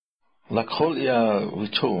لكل يا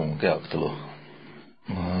ويتشون قاعدلو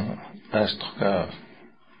أستخدم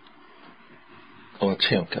أو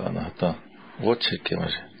تيم كأنا هتا واتشيك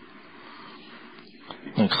ماشي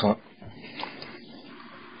نخا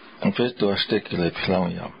نفيتو أشتكي لي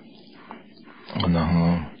بفلان يا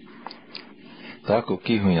أنا تاكو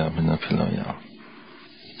كيهو يا من بفلان يا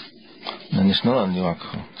نشنلا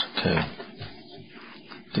نيوكو كي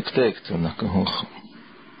تكتيك نكو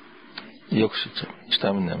يوكشيت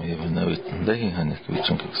اشتامنا ميبنا ويت دهي هنك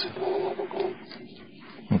ويتشنكسي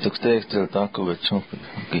تكتيك تاكو ويتشنك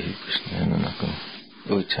كيه بشنا نكو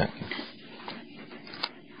ويتشاكي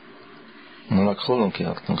نلاك خلون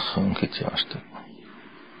كي أكتن خان كي تياشتك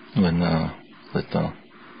ونا لتا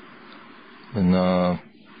ونا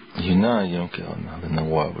ينا يمكن أنا لنا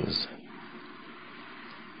وابرز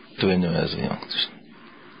توينو أزو يانكتش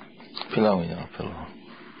فلاو يا فلو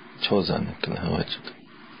شوزان كله وجد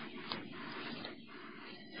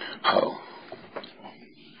هاو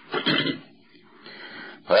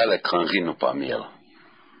هلا كانجينو باميلا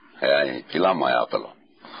هاي فيلاما يا فلو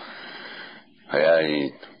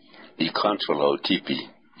هاي I control TP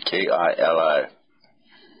KILI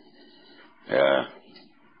ya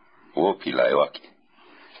wopila iwaki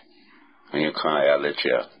ni kan ya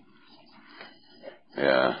lecha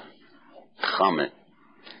ya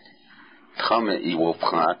khame iwo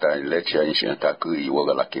prata lecha insha taku iwo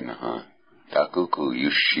galakina ha taku ku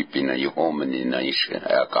yushipina yuhomani na insha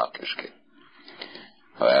ya kakeske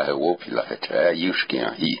ha wopila heta yushkia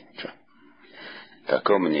hi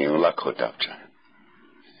takomni lakotapcha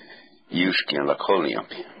yushkin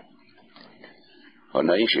lakoliampi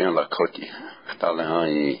ona ishin lakoti tale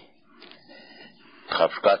hai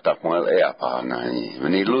khafskata moel eapa na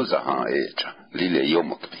ni luza ha echa lile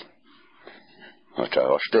yomokpi ota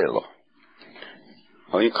ostelo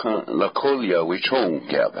hoi kan lakolia wichon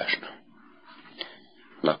gabashna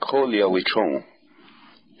lakolia wichon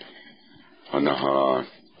ona ha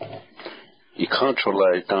I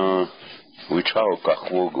controla tan wichao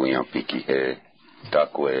kakwogu yampiki he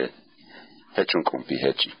takwe hechun kumpi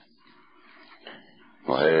hechi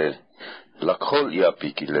wahe lakol ya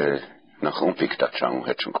pikile na kumpik tachang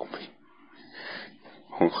hechun kumpi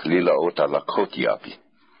lila ota lakot yapi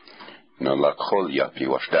na lakol yapi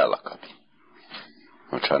washdala kapi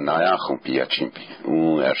wacha naya kumpi ya chimpi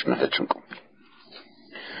ershna hechun kumpi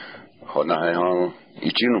hona he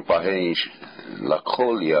ichinu pahe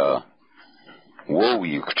lakol ya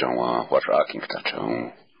wowi ukchangwa washa aking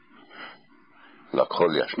tachang la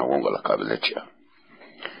kolias na wonga la kabelecha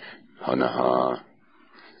hona ha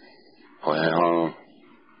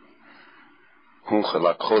hun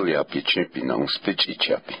khala kolia pichipi na un spichi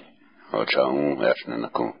chapi ocha un ershna na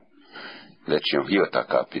ko lechion hiota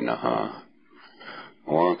kapi na ha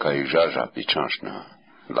wanka ijaja pichashna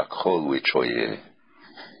la kol wichoye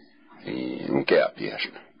un ke api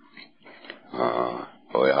ershna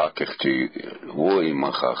oe hakirti woi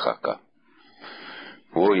makhaka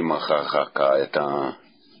Woi makhaka eta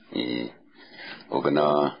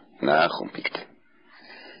ogna na khumpikte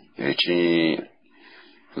echi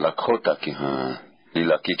lakota ki ha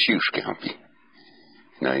lila kichiushke hampi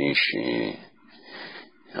na ishi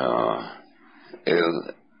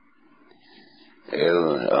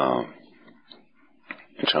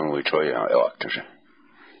chanwe choya elakteje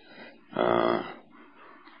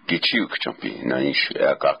kichiuk champi na ishi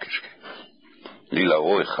akakishke lila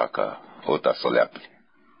woi khaka ota solapi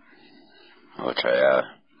ocha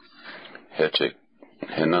ya heche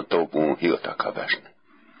hena topu hiota kabashna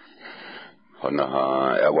hona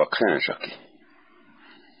ya wakhan shaki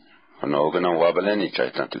hona ogana wabaleni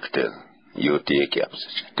chaitan tuktel yoti ekiaps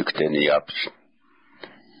tukteni yaps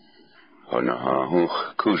hona hu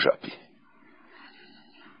kujapi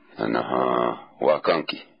hona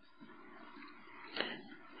wakanki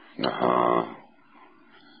na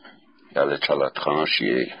ya le chala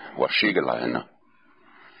tranche washigala hena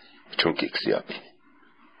chunki ksiapi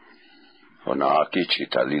ona akichi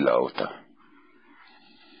talila ota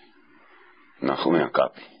na khume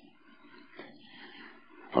kapi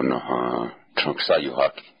ona chunksa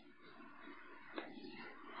yuhaki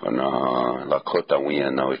ona lakota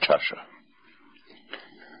wiya na wechasha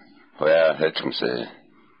hoya hechumse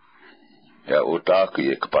ya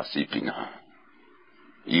otaki ekpasipina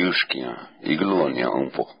yushkia igluonia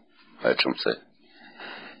umpo hechumse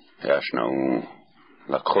yashna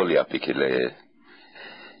la kolia pikile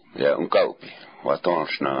ya un kaupi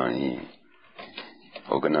watonshna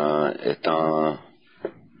ogna etan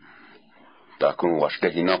takun washke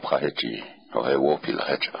hinop khahechi ohe wopi la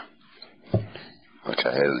hecha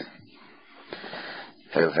ocha hel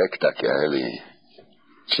hekta ke heli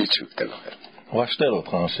chichu telo washtel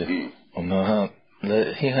français on a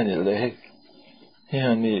لا هي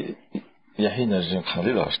هني يحين الجن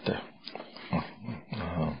خليل أشته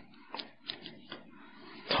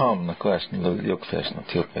تام نكواش لو يكفيش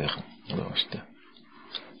نتيو بيخ لو أشته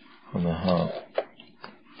هنا ها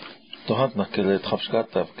تهات نكلي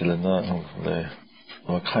تخبشكات بكلنا لا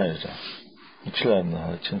وكايجا مشلنا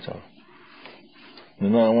هذا تشنتاو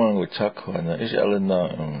ننا وان وتشاك وانا إيش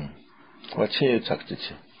قالنا واتشي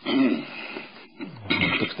تشاكتشي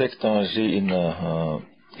تكتك تانجي إن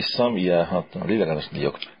إسلام يا هات ليلا كانش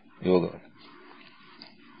يوغا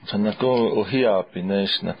نكون وهي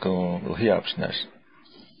بناش نكون وهي بناش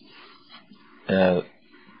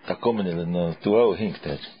تكمن لنا توا وهين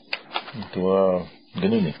كتاج توا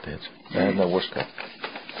جنوني كتاج هذا وشكا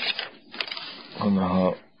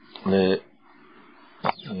هنا ل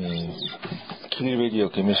كل فيديو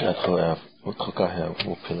كمش أدخل وتخكاه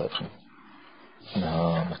وبيلابخن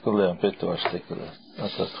نقول لهم بيتو أشتكي له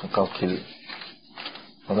أتخكاه كل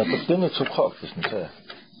أنا تقدمي تشوفها فيش نساء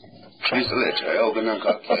شو يسلك أيوة قلنا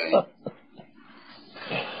كاكي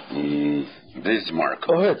بيز مارك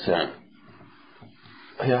هات يعني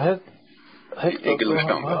هي هات هي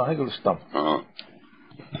يقلشتم هي يقلشتم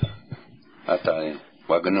حتى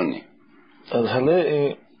وقنوني هلا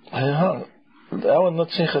هي ها أول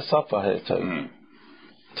نتشين خصافة هي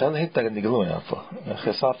تال هي تقدر نقولون يا فا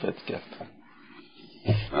خصافة كيف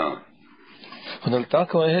هنا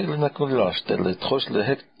التاكو هي لنا كل لاشت اللي تخش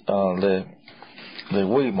لهيك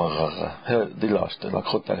لوي مرة هي دي لاشت لا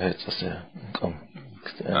خطة هي تسي كم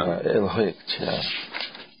الهيك تيا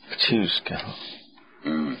تشيوش كه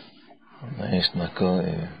نايش نكو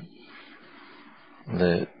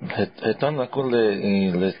ل هتان نكو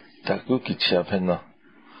ل تاكو كيتشاب هنا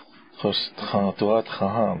خش خاطوات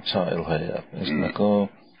خام شا الهيك نايش نكو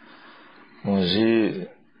موجي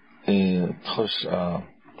تخش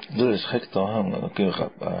دلش هيك تهم كي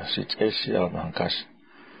خب شيء إيش يعني هنكاش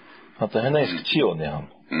حتى هنا يسكتيوني هم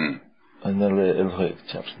أنا الهيك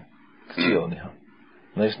تشابس كتيوني هم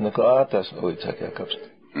نايش نكو آتاش أوي تاكي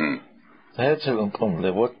أكبست هاد سلون كم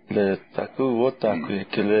لوت لتاكو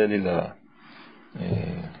كلالي لا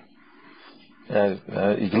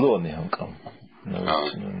إغلوني هم كم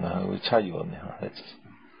نو تشايوني هم هاد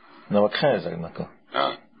نو كخيزك نكو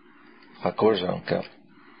هكورجا هم كم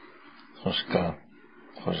خشكا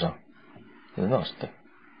خرجا لناشته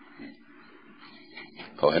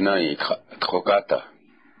وهنا تخوكاتا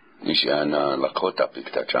نيش أنا لقوتا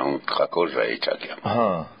بيكتا جاون تخاكورجا إيشاكيا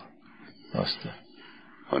ناشته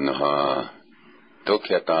هنا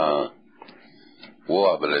توكيا تا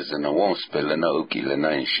وابلزنا وونسبلنا أوكي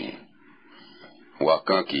لنايشي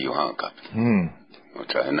واكانكي يوهانكا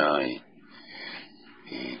وتهنا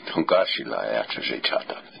تنكاشي لا ياتشي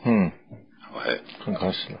تشاتا وهي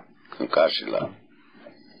تنكاشي لا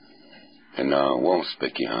هنا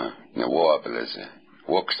وونسبكي ها نوابلزه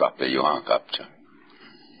وكسابي يوهانكابتا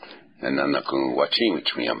هنا نكون واتشين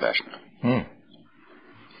وتشميان باشنا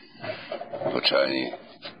وتشاني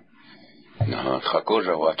نها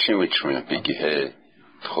تخاكوجا واتشين وتشميان بيكي هي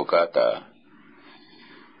تخوكاتا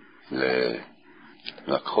ل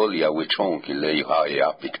لكوليا ويتشون كي لي هاي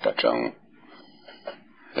ابيكتا جان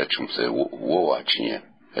هتشمسه وواتشين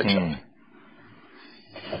هتشم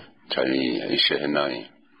تاني ايش هناي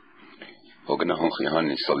وقنا هون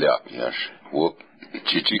خياني صلياب ياش وق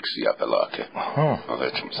تشيكسي ابلاكه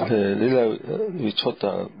هتشمسه ليلا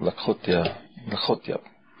ويتشوتا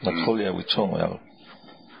لكوليا ويتشون يا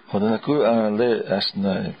هذا نقول أنا لا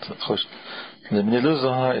أصلا خوش لمن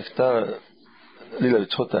يلوزها إفتار ليلا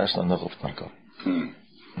ويتشوتا أصلا نغوب نكو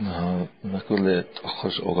نقول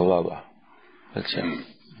خوش أغلابا هالشيء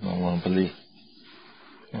نوان بلي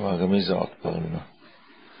وعجميزة أكبر لنا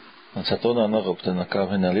نتطونا نغوب تنكاب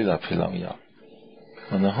هنا ليلا فيلم يا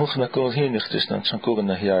أنا هوخ نقول هي نختش نشكور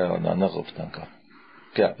نهيا أنا نغوب تنكاب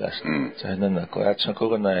كابش سهنا نقول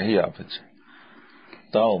أتشكور نهيا بتش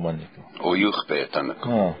تاو منيكو أو يخبئ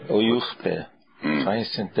تنكو أو يخبئ خاين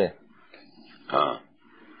سنتة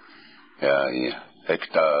يا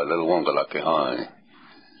هكتا للونغلاكي هاي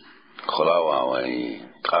خلاوا وي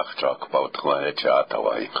تخاخشاك باوتخوا هتشاتا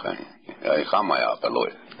واي خاين يا خاما يا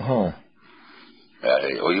بلوي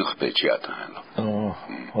أو يخبئ تشاتا هذا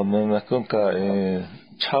نكون كا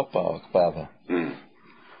تشابا بابا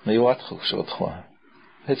نيوات خوك شو تخوا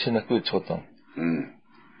هتش نكون شوتان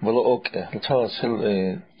ولا أوكي لتشال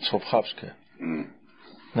سل شوب خابسك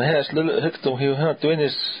نهاش لل هكتم هي هنا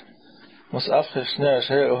توينس مس أفخش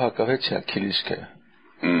ناش هي وهاك هتش كيليشك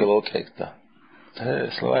ولا أوكي كتا هي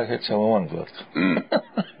سلواك هتش موان قلت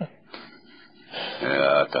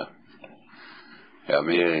يا تا يا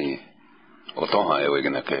مي وطنها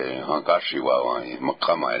يوجنا كهانكاشي واي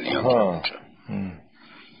مقام عليهم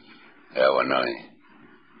يا وناي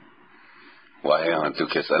Wahehan tu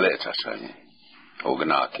kesale chasai.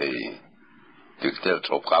 Ogna ke tu tel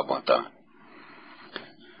trop rabanta.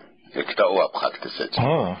 Ekta o aprat keset.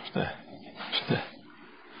 Ah, ste.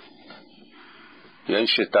 Yen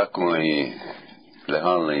shitaku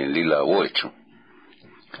lehan lila oichu.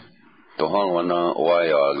 Tohan wana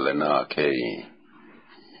waya lena ke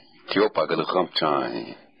tiopa gadu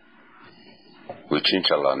khamchai.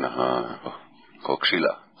 Wichinchala na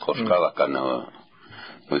kokshila. Koskala kana.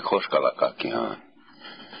 Koskala kaki ha.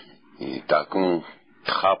 Takun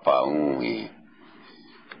trapa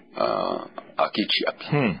akichi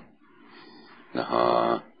api. Na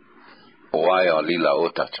waya lila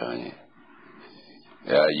otachai.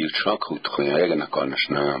 Ja, you trunk goed gewoon na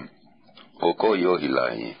kanasna. Oko yo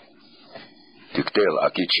hilai. Tuktel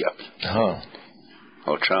akichap. Ha.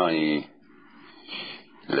 Ochai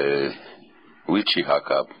le wichi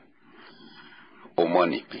hakab.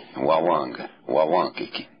 Omanipi,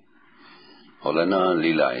 wawangeki. Olena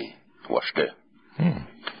lilai washte.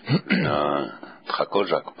 Na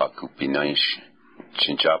trakojak pakupinaish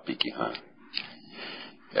chinchapiki ha.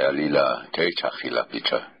 Ja lila teichachila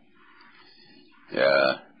picha.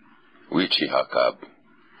 Ja wichi hakab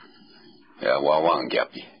ja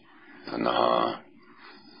wawangyapi na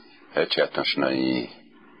hetchatashna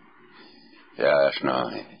ja shna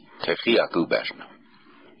tekhia kubashna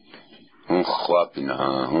khwapina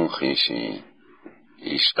khishi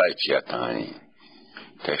istaichiatani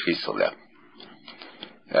tekhisola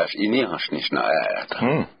as ini hasnishna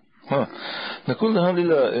ayata na kul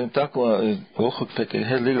halila takwa okhpeke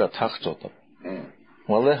helila takhchota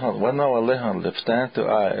والله لبستان تو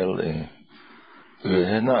آل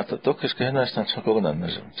هنا تتوكش كهنا استان شكونا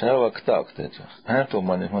نجم تاوا كتاكتة هانتو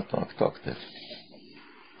ماني مطلع كتاكتة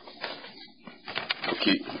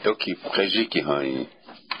توكي بريجيكي هاي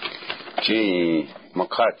جي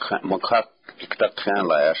مكات كتاك خان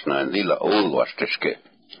لا ياشنا ليلا أول واشتشكي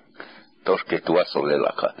توشكي توصل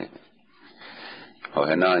للاكا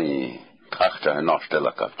وهنا تخشى هناش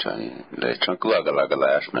للاكا بتاني لشنكوا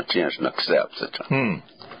غلا ياشنا تينش نكساب ستان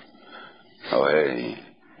هاي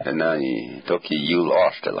هنا توكي يول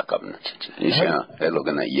أشت للاكا بنتش إيشان هلو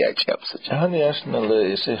غنا يأتشاب ستان هني ياشنا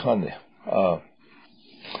ليسي هني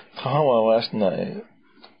خاوا واشنا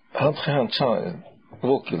هم خان شان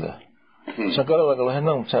وكيلا شكرا لك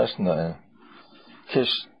هنا متاشنا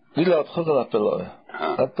كيش ليلا تخغلا بلا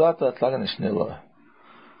أتاتا تلاقنش نيلا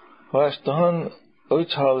واشتهن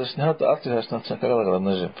أيش حالش نهات أرتيهاش نتشكرا لك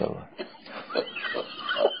نجم بلا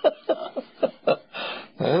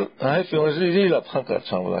هاي في وزي ليلا تخنكر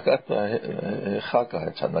شان لك أتا خاكا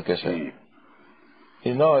هاي شان نكشة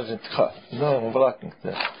إناوز انتخا إناوز مبراك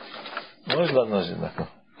نكتر نوزلا نجم لك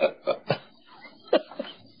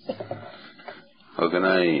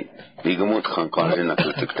وقناي يقومون خانقانزين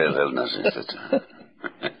أكل تكتير هل نازين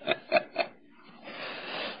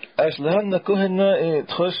أش لهنا كهنا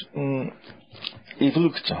تخش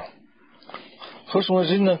يفلوكتا خش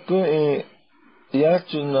مجينا كو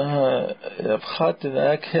ياتنا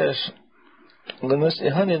يبخاتنا أكهش غناس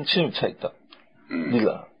إهاني نشيم تايتا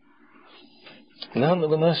ديلا لهنا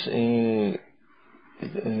غناس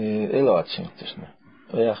إلا واتشيم تشنا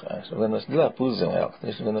وياخ أش غناس لا بوزن وياخ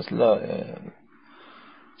تش غناس لا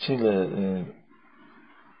شيل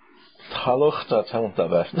تخلوختا تامتا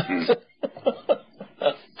باشنا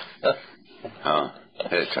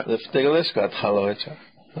هيك لفتقلش قاعد تخلوختا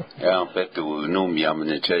يا بيتو نوم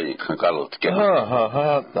يامن شيء كان قالوا تكلم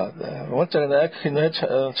ها وانت انا اكفي نهج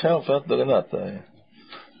شام فات دغنات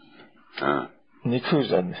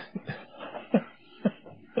نيكوزن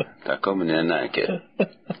تاكم من هنا كده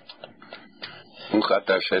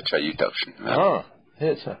وخاطر شيء يتوشن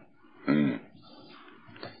هيك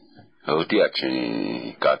هو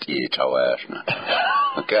تياتشي كاتي تشاواشنا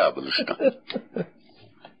كابلشنا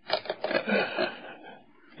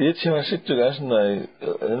يتشي ما شفت غاشنا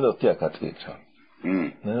انو تيا كاتي تشا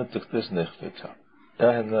نو تكتس نخفي تشا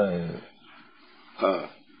يا هنا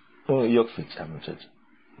يكفي تشا مجد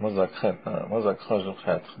ماذا خرج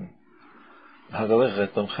خاتخن هذا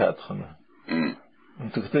غيرتم خاتخن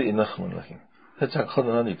انت كتي انخمن لكن تشا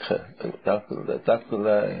خدنا هني تاكل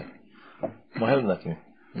مهم لكن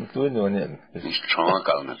نتوني وني مش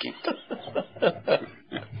شانكال لكن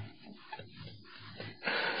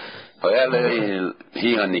ويا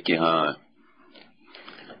هي هنيكي ها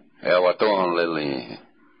يا واتون للي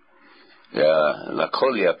يا لا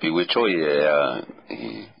كوليا بيوتشوي يا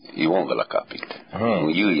يوونغ لا كابيت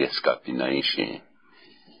يو يسكابي نايشي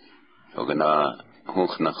وغنا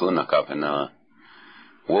هوخنا كابنا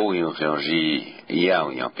ووي ريجي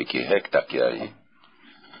ياو يا بيكي هكتا كياي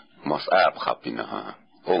مس اب خابينا ها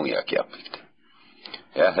اون يا كابيت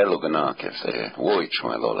يا هلو غنا كيسه ووي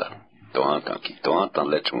تشوي لولا toantan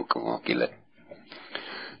lechmukon kile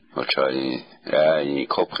ochai ai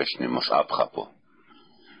koprechni mas abhapo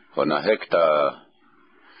ona hekta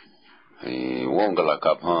wongala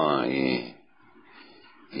kapha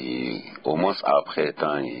o mas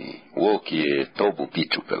abheta woki tobu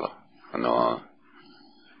pichupelo no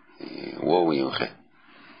wowinge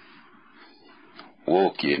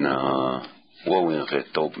woki na wowinge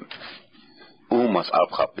tobu umas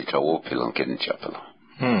abhapicha wopilon kenchapelo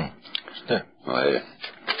Ste.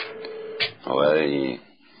 Oi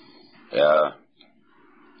ja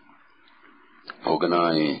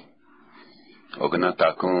ogna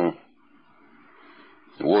takun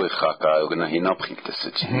wo khaka ogna hinaprik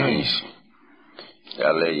tesit naish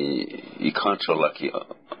ale I control like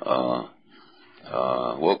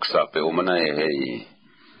works up o mana hey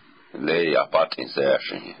le apatin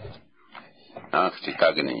session after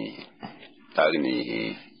tagni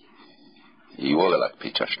I wogalak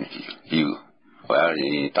pichashni you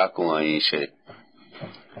where takun ai she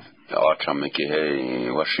Achame ke hey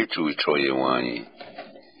washitu itroye wani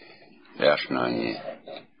yashna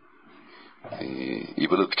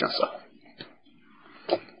ibuluk chansa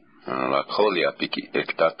la kholia piki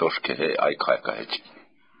ektatos ke hey ai kha hech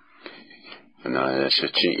na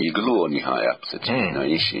shechi iglu ni haya pseti na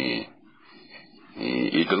ishi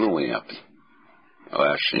iglu ni api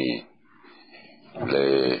washi le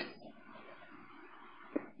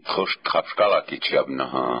khosh khapskala ki chabna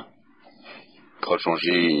ha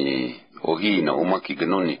Kochonji ohi na umaki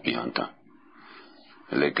gnoni pihanta.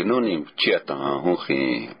 Le gnoni chiata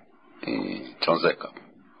hunchi chanzeka.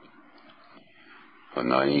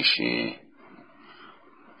 Na ishi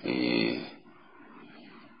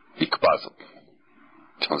ikpazo.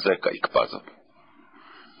 Chanzeka ikpazo.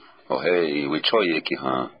 Ohei wichoye ki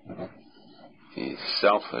ha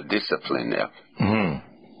self discipline ya.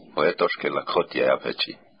 Ohetoshke la khotia ya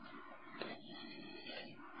pechi.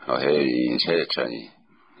 Hey, chani,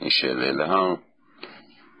 ishele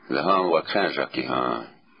lehan wakanja ki ha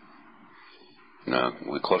na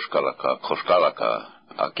koshkalaka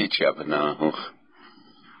akichab na hunch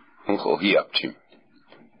ohiapchim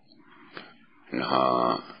na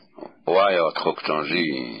waya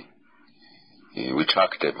trokjanji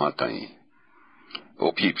wichakte pantai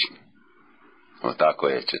opipchi otako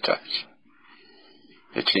echetachi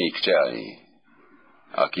echnik chai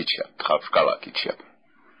akichab trapskala akichab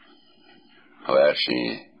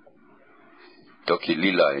Hoashi Toki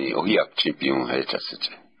Lila Ohiak Chimpion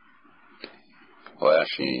Hechasiche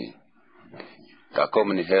Hoashi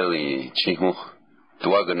Takomni Heli Chihu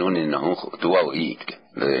Tuaganuni Nahu Tuau Eat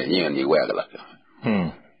the Yani Wagalaka.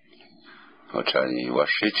 Ochani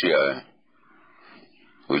Washichia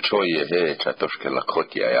Wichoye He Chatoshke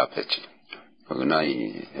Lakotia Yapechi Ogunai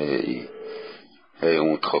He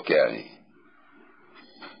Untrokai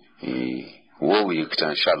Wowi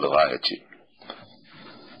Ktan Shalo Hachi.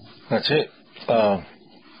 Znači,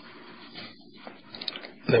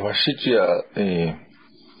 le washitia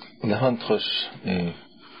le hantros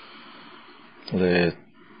le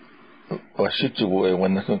washitu wo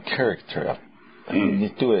wanakon character ni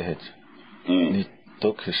tu het ni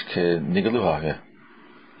tokish ke nigluha ya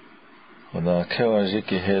ona kawaji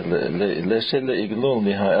ki he le shele iglol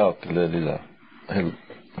ni ha elk le lila hel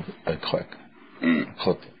akwak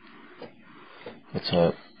khot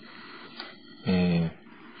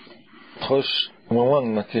خوش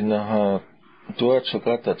موان نكنها دوات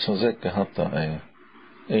شكاتا تنزك حتى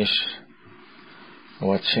إيش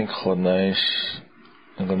واتشين خونايش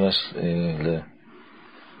نقولناش ل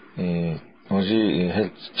وجي هل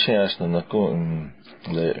تشياش نكون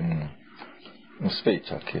ل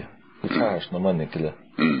نسبيت هكي وتعاش نماني كلا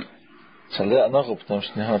سلا نغب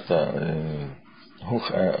تمش نهاتا هو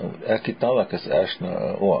أكيد نالك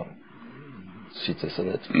أشنا وان سيتا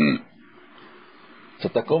سلات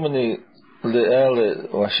تتكلمني لأهل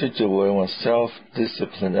وشيء هو self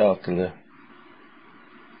discipline أكله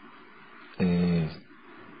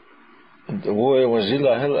هو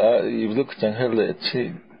وجيلا هل يبلغ تنهل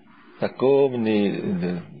شيء تكلمني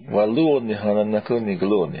والوني هنا نكوني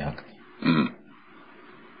غلوني هك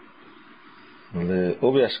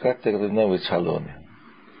لأبي أشكاك لنوي تشالوني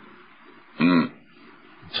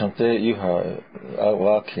شنطة يها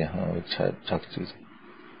واقعي ها وتشاكتوز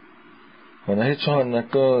وانا هيك شو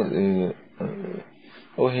هناكو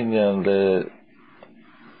اوهينيان ل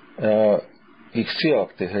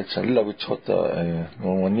اكسياك تي هيك لا بتشوتا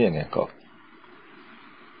مونيان كا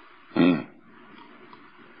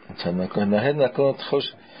تناكو هناكو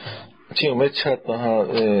تخش تيو متشات ها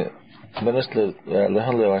بنسل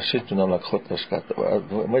لهن لواشيتو نلا خوتش كات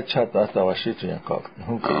متشات اتا واشيتو يا كا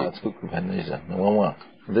هم كانت كوك بهنيجا نوما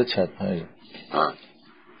ده تشات هاي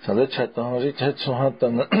Så det chatten har inte helt så haft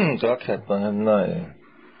den drakheten en nej.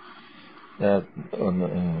 Ja,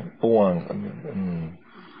 boan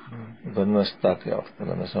den stack jag.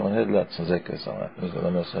 Den så man helt lätt så säkert så här.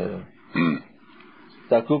 Den så.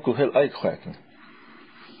 Där kuku helt aikhaken.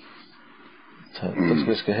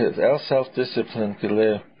 Det ska helt self discipline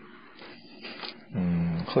kille.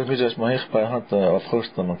 Goed wie dus maar bij had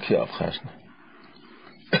afgerust dan een keer afgehaald.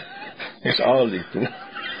 Is al niet.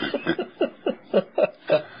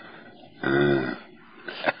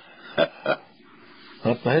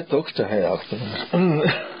 Had mij het ook te hij achter.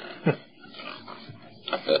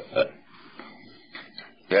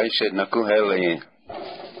 Ja, ik zei na kun heel in.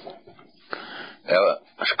 Ja,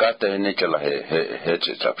 skatte niet je het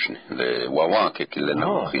het option. De wawan kille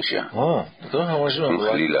na kisha. Dat gaan we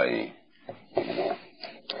zo. Lila in.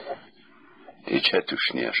 Ik heb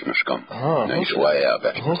dus niet eens skam. Nee,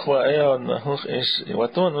 hoog hoog is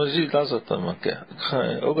wat dan we zien dat het dan maar.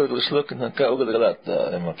 Ook dat slukken dan kan ook dat laat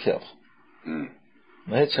en maar kjell.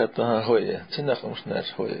 Maar het zat dan hoje. Zinnig ons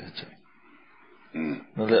net hoje.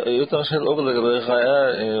 Nou de utan heel ook dat ga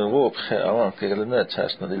je roep gaan kijken net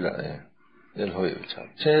has na lila. El hoje wel.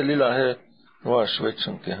 Ze lila he was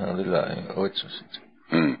switchen ke han lila ooit zo zit.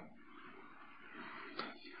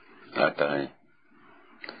 Ata.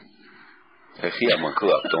 Hier man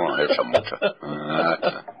klopt dan het samotra.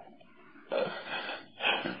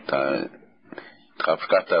 Ta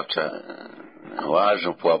trapskata cha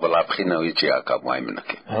wajo po bala prina wichi aka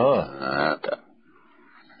maimenake. Ta.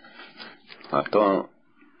 Ato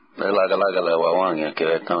la wawanga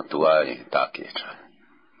ke tanto ai takicha.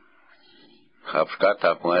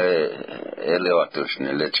 Trapskata po elevatus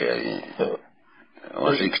ne leche.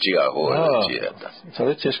 Oziktia ho dieta.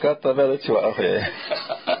 Sabe que escata velho tio a re.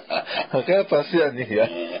 Aquela passeia nia.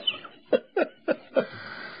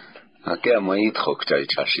 Aquela mãe trok tai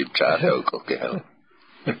chaship cha ho kokelo.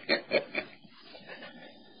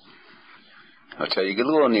 Acha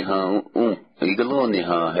igeloni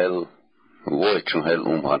ha hel woichu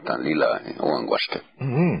hel hatan lila wangwaste.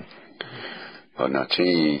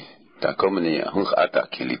 Onachi da komeni hoch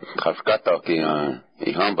atakili trafkata ke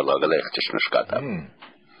I hambela gelegd is met skata.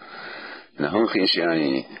 Na hoch is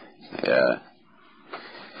ja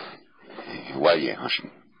waje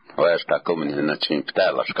hasen. Waar sta komen in het zien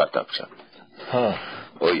betalen skata psa.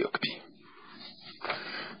 Oyokbi.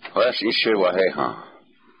 Waar is je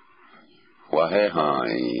wahe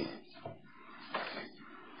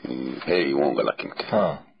hey wongala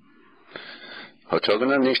kinte.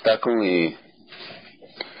 Hotogna niet sta komen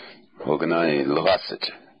Hognai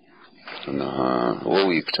Lovaset. Na,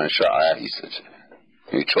 ovi ptansha ahiset.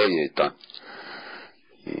 I choje ta.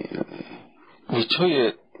 I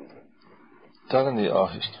choje tagni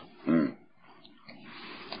ahist.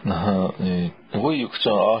 Na, ovi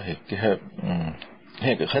ptan ahit ke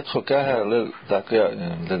he het khoka le dakya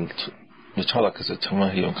le mithala kase tama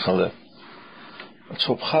hi on khale.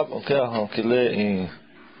 Chopkhab on ka han kile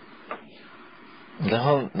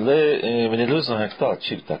le meneluzan hektar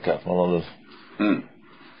chik dakya malal.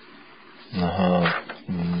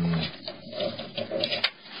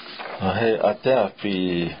 Hij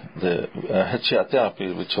atapi de het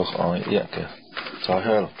atapi which was on yake.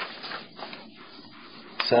 Sahel.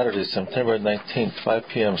 Saturday, September 19th, 5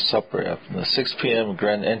 p.m. supper and the 6 p.m.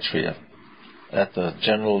 grand entry at the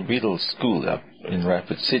General Beadle School in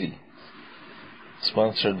Rapid City.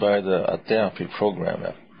 Sponsored by the Atapi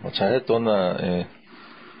program. Which I had on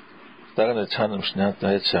Daarin channem snelt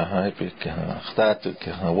het ja heb ik gestaat ik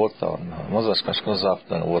woorden mozas kashkan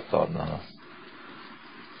zaftan woorden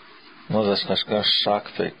mozas kashkan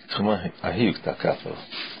shakfek khma ahik takafo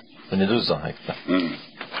beneduzan hekta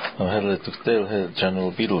hele tuktel he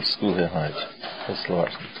General Beadle School he hait das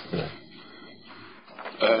lart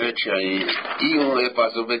weet je io e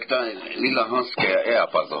paso bekta lila hanske e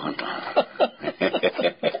paso hanta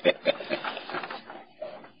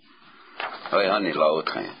Hoi Hanni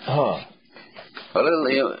lautre.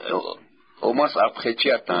 O mas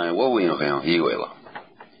apreciat wo we en hiwela.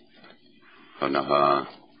 Ona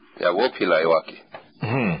ja wo pila iwaki.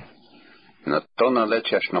 Na tona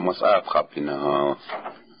lechas na mas aprapina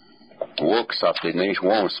works up in each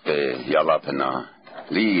once pe yalapena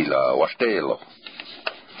lila wastelo.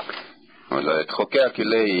 Ola troker ki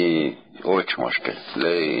lei oechmaste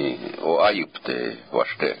lei o ayupte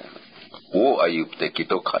waste. O ayupte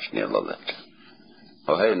kitokashne lalet.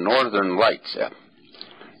 O he Northern Lights ja.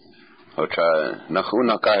 O cha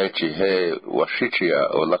nakhuna kaechi he washichia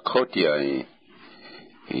o Lakotia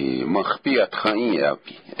I makhpiat khaiya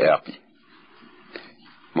api.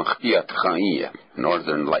 Makhpiat khaiya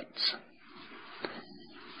Northern Lights.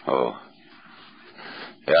 O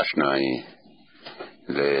Yashna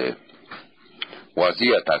le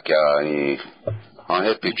wazia ta kya han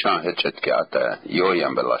he pichan he chet kya ta yo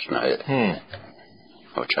yam belash na he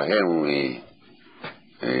o chahe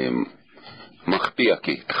makhpia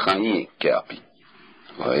ki khani kya pi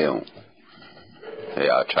vayo he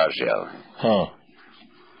a chargel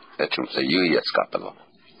say you yes kapelo.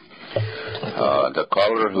 The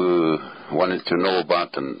caller who wanted to know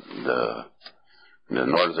about the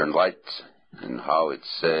Northern Lights and how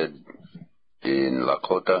it's said in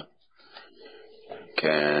Lakota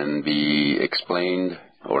can be explained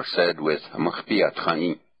or said with Makhpiyat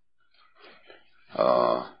Khani.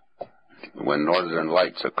 When Northern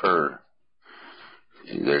Lights occur,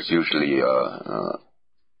 there's usually a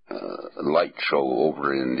light show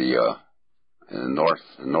over in the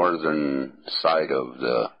northern side of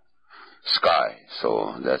the sky,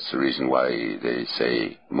 so that's the reason why they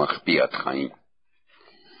say Makhpiyat Khani.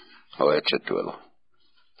 I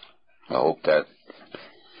hope that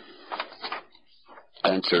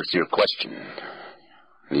answers your question.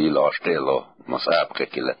 Lilo stelo masab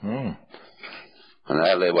kekile.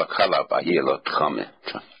 Anale wa khala pa hielo tkhame.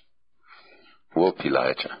 Wo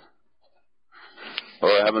pilacha.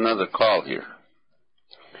 Oh, I have another call here.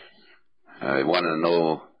 I want to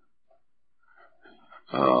know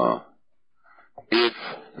if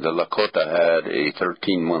the Lakota had a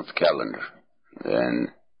 13-month calendar, and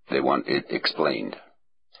they want it explained.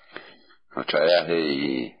 Well,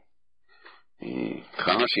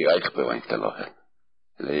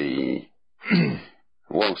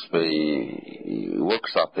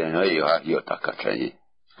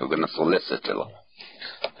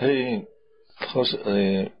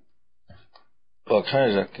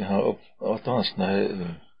 kind of like althans na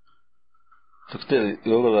tuktel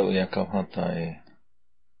yola ya kamhanta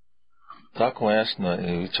ta conhece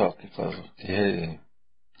e choque faz que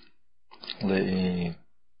le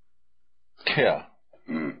care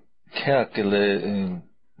que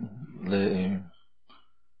le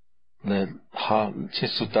ha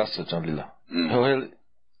chisutasa jalila hoel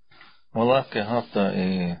mola que hata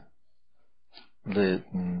le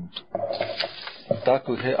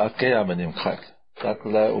taku he akea menim khak taku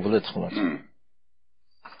la oblet khmat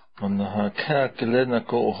on ha ka kelena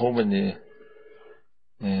ko homeni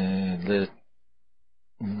le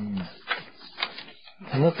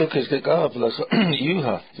no to que ka plas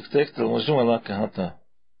yuha tekst mojuma la ka hata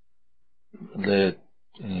le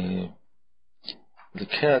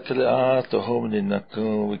ka kele a to homeni na ko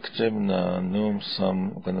wiktem na num sam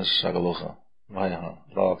kana shagaloha vai ha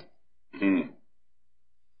la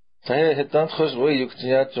Zij het dan goed, hoe je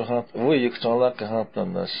het had, hoe je het al gehad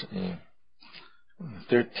dan dat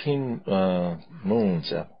 13 moons,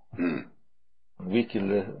 ja.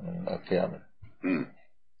 Wikile akame.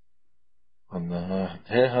 En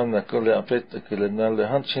hij had dat kolle apet kolle naar de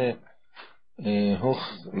handje hoog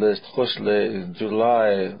leest goed le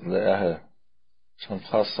July le zo'n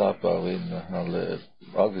passa pa win naar le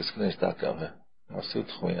August knees dat kan als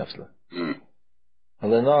het gewoon afsluit.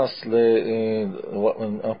 Alenas le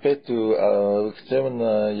wat apetu ktemen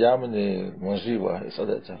yamni monjiwa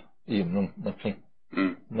isadeta im na pin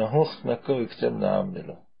na hoch na ko ktem na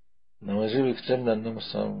amnelo na monjiwa ktem na num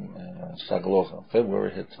sam sagloga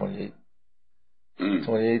February hit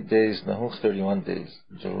 28 days na hoch 31 days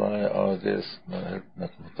July August na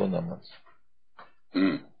kutona months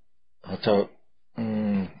hata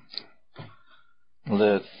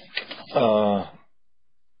le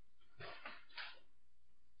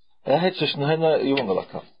هيتش نهنا يوم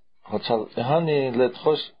غلطة هتشال هاني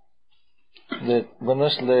لتخش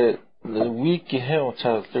لبناش لويكي هم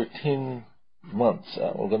تشال 13 months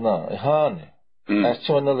وقلنا هاني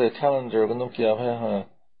أشتو أنا الكالندر قلنا كي أبها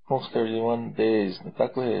 31 days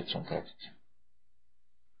نتاكو هي تشانكاش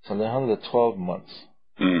فلهان 12 months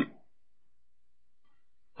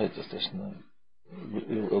هيتش تشنا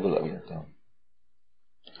يوغلا وينتام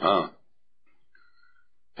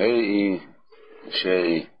هي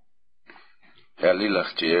شيء Herr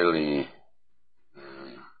Lilachtieli,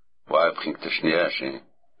 waar ging te sneeuwen?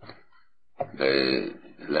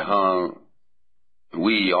 Le han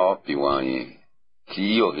wie op die wani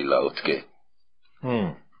kio hilautke.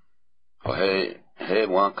 Oh he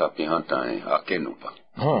wanka pi hantai akenupa.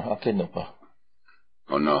 Akenupa.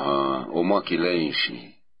 Ona oma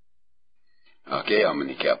kileishi.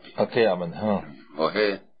 Akeamen kapi. Akeamen, Oh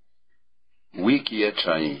he wiki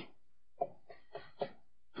etrai.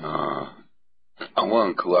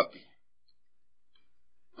 Awan kuapi.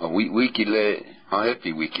 A wiki le ha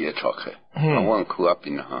happy wiki a choke. Awan kuapi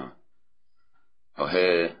na ha. O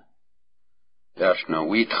he dash na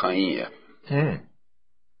wheat haia.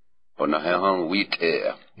 O na he han wheat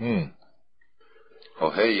air. O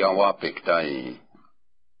he yawapik dai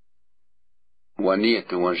Wani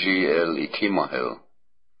tu wanji el itimahel.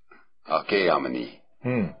 Ake amani.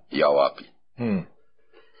 Yawapi.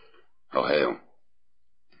 Oheo.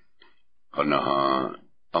 Ona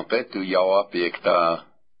ampetu yawapi ekta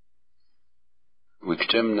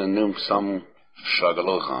wiktem na num sam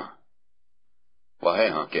shagaloha. Wahe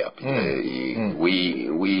ke api.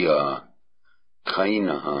 We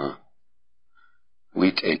kaina ha.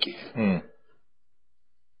 We teki.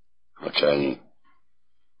 Ochai.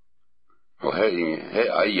 He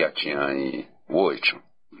ayachi ai woichu.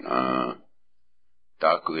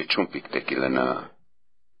 Taku e chumpik tekila na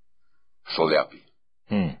soliapi.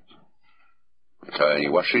 Ochai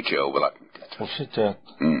washite overlap. Washite.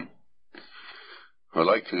 I'd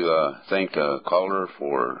like to thank the caller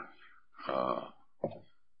for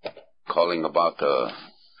calling about the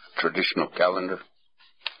traditional calendar,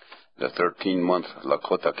 the 13-month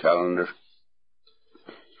Lakota calendar.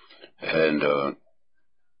 And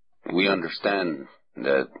we understand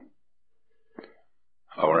that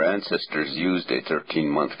our ancestors used a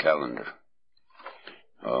 13-month calendar.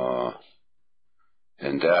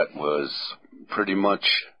 And that was pretty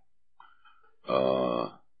much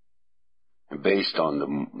based on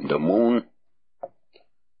the moon,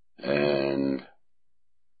 and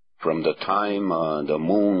from the time the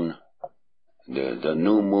moon, the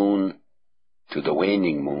new moon to the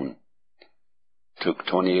waning moon took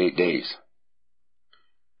 28 days.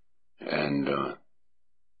 And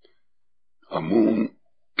a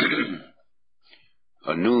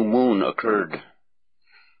new moon occurred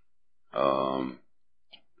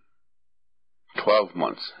 12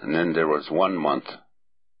 months, and then there was 1 month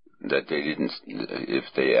that they didn't, if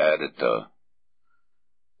they added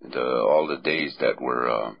all the days that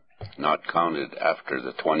were not counted after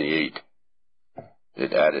the 28,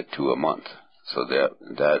 it added to a month. So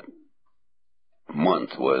that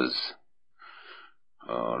month was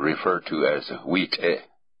referred to as wheat.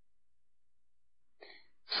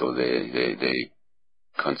 So they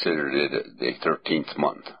considered it the 13th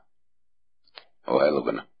month. Oh,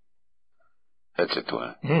 Elogana. That's it.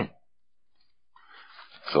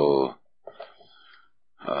 So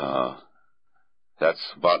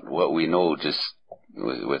that's about what we know, just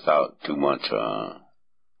without too much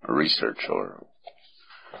research.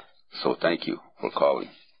 So thank you for calling.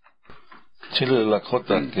 Chile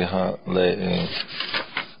Lakota que ha le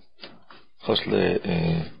hosle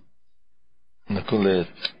nakule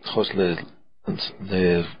hosle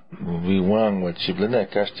le viwan wa chiblena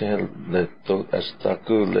kastel le to hasta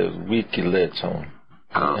que le wiki le chon.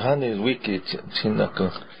 Hani wiki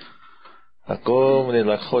chinako. Ako me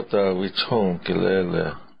Lakota wichon que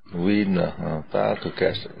le wina ta to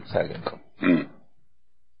kastel sagen ko.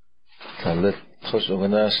 Let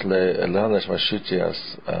Hosoganash le Lanas Mashuti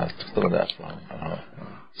as Tuktonas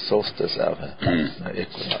solstice out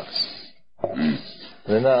equinox.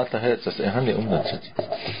 Then after head just a honey umnut.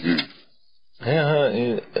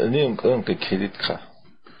 Here, Nium Uncle Kiritka.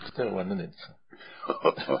 Still 1 minute.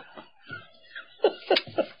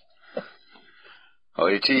 Oh,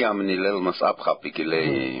 it's Yamini little mas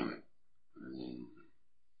apkapikile.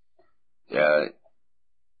 Yeah,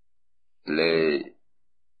 le.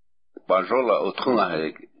 Bajola Otruna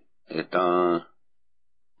est un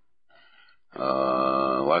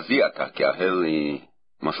waziata qui a heli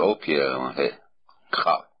masopie en he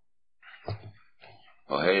kra.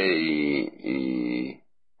 I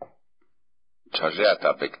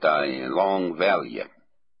chargeata pekta in Long Valley.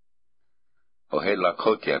 He la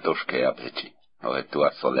kotia doshke apeti. He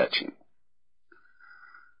tua solechin.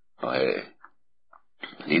 He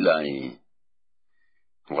lila I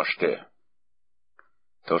washte.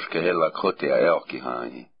 Toshke hela kote ajoki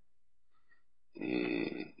hai.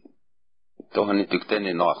 Tohani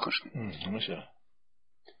tukteni nachos. Misha.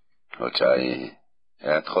 Ochai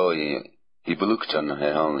atroi ibulukchan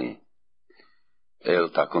heani. El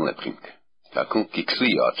takun lepink. Takun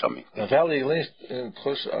kiksi achami. The valley list in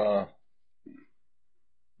push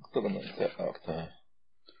Okta.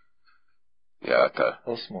 Ja, ta.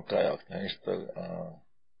 Osmo kajakta isto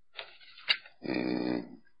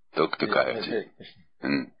Dokter kajakta.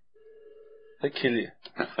 Hekili.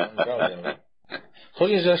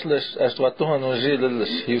 Hoje já as tu atuam no gelo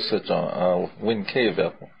Houston Wind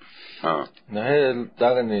Cave. Na hel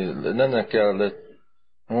dagni nana kjale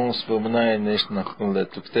ons pomnaj nešto na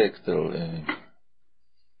tuktektel.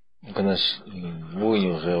 Ganas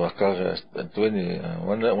vujo že vakare tueni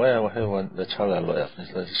wana da chala loja.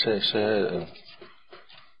 Se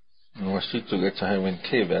no situ que está en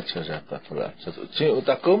Cave hecho ya está para. Sí,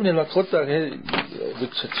 ta como ni la cota que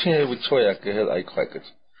tiene vichoya que el hay quacket.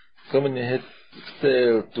 Como ni het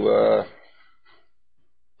tu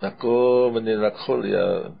ta como ni la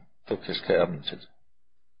colia tukjes keernetjes.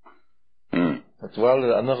 Het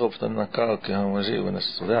wel andere op de nakal gaan we zien wanneer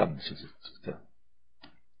ze daar zitten.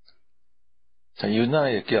 Zijn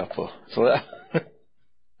jullie kiapo? Zo.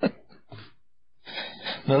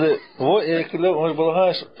 Nou, wat ik geloof, wat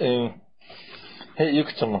belangrijk is, hey, je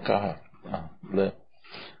kunt hem kaha. Le,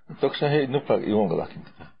 toch zijn hij nu pak iemand gelijk.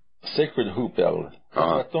 Sacred hoop wel.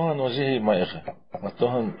 Maar toch een ozie maar maar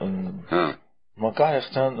toch een. Maar kaha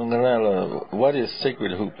heeft een generale. What is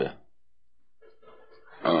sacred hoop?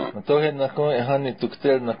 Maar toch het na kon hij niet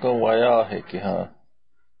toetel na kon waya heki ha.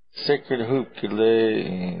 Sacred hoop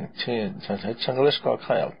kile change. Het Engels kan ik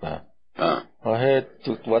helpen. Och het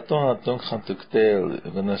tot wat dan gaan toetel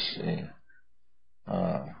wanneer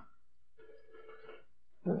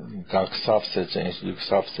как савсеце, если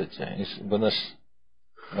савсеце, если бонус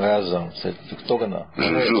разом, се туктогана.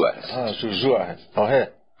 Жужуа. Жужуа.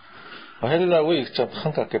 Ла вы их чап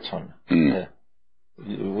ханка кетсон.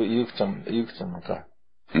 Юктам ка.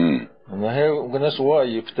 На хе бонус ва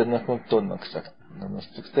юптер на контон наксак. На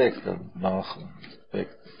стектек нах.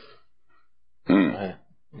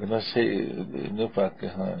 Бонус хе не пак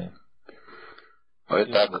ха. Ой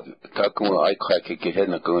так мы айкхаки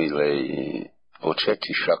кехена коиле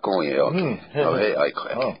Ocheti shakon ye okay. Ai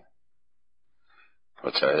kwa.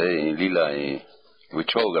 Ocha lila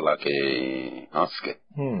wichoga lake aske.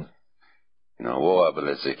 Na wo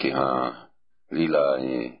abeleze ki ha lila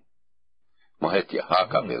moheti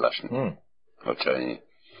haka belashni. Ocha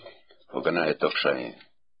ogana etoksha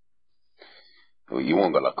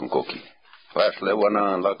yiwonga la kunkoki. Flash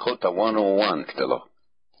lewana Lakota 101 kitelo.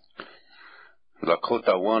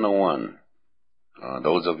 Lakota 101.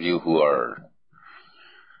 Those of you who are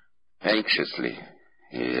anxiously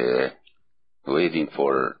waiting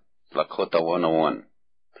for Lakota 101.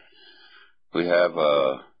 We have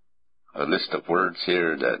a list of words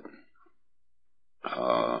here that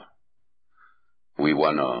we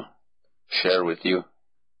want to share with you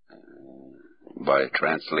by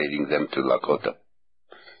translating them to Lakota.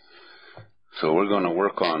 So we're going to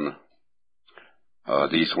work on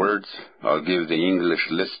these words. I'll give the English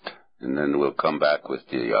list and then we'll come back with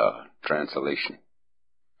the translation.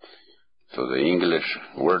 So the English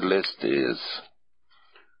word list is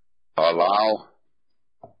allow,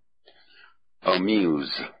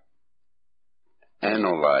 amuse,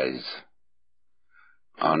 analyze,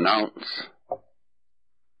 announce,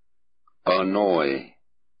 annoy,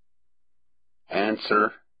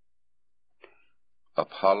 answer,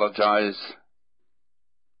 apologize,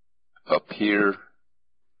 appear,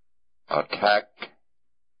 attack,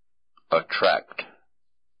 attract.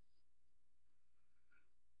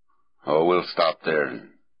 Oh, we'll stop there and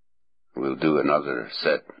we'll do another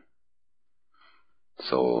set.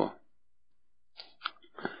 So,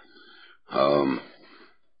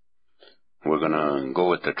 we're gonna go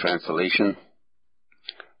with the translation.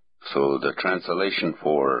 So the translation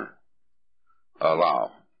for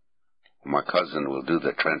allow. My cousin will do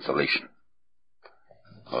the translation.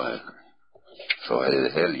 So,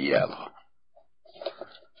 hell yeah.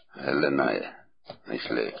 Helena, isle.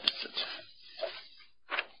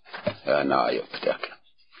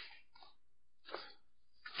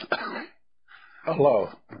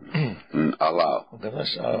 Allow. Allow.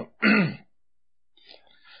 Ganas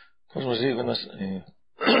Cause was even as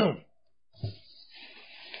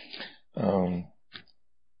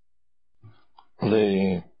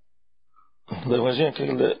le was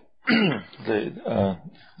egentlig le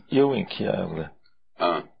Ewing kiavle.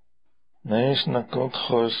 Neis na kont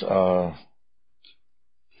hos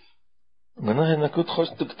Gana na kut khos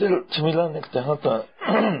tuktel chmilan ek tahata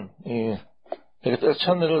ek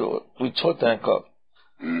channel we chota ka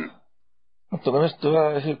to ganas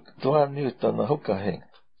tua ni ta na hoka heng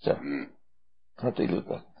ja hata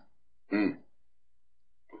iluta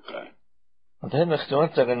Okay. And then next one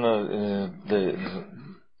the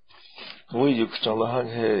we you can la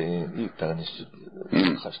he you ta ni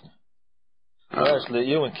khasni Actually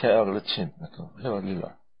you and Kat are chin he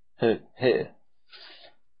lila he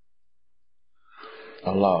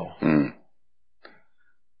allow.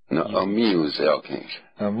 No, amuse, okay.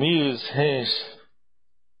 Amuse his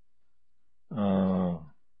the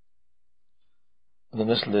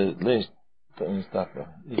next list in staka.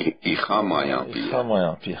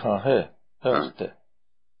 Ihamaya pi ha he. Hörste.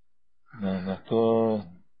 Na ko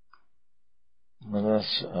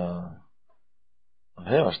manas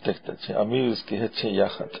he was tekst amuse ki het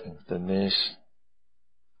jachat the next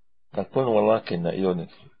da kon wala ken na ionik.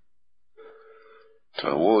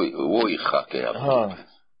 wo ikhake ya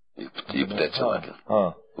ibtetsaka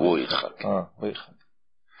wo ikhake wo ikhake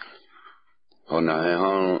ona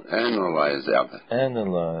analyze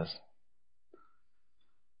analyze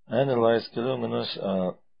Analyze كلام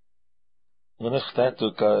من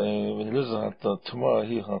اختارتو كا من لزه حتى تما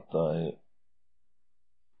هي حتى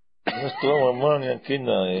نستوى مان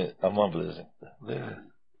يمكننا أمام بلزه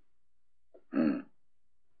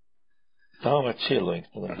تمام تشيلوين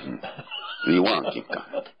يوانكين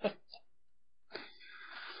كا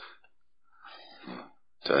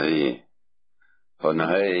تاي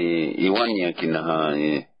هنا هاي يوان يمكنها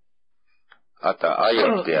أتا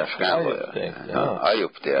أيوب تيا شكان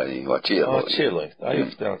أيوب تيا واتشيلوين تشيلوين أيوب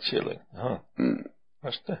تيا تشيلوين ها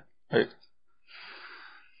أشته هيك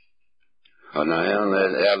هنا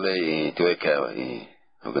هاي اللي تويكا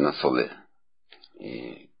وقنا صلي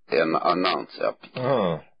announce أبي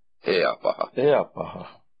هي أباها هي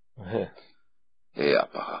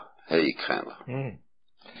أباها هي كخانا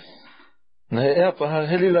هي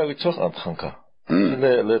أباها هي لا ويتوخ أنتخنكا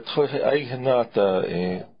لا تخوخ أي هناتا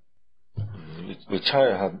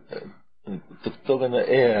ويتشاي تقولنا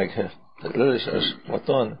إيه ليش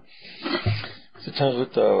وطن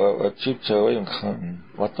ستنغتا وتشيبتا وينخان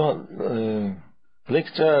وطن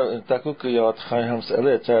ليكتا تاكوك يات خايهمس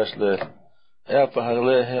ألي تاش ل أباها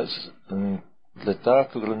له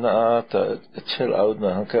لتاكوك لنا آتا تشيل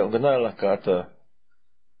أودنا هنكا وغنا لكاتا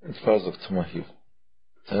اتفازوك تماهيو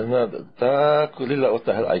أنا تاكو ليلا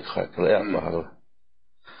أوتاهل أي خاك لا أباها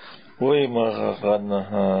وي ما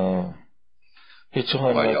غنها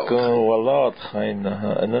هيتشوها نكون والله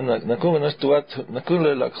تخينها أننا نكون نستوات نكون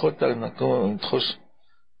لك خدت نكون تخش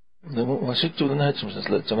ما شفتوا لنا هيك مش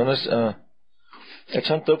نسلت تمناش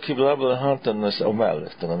عشان توكي بلا بلا هانت الناس أو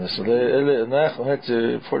معلف تمناش اللي ناخذ هيك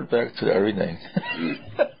fall back to the arena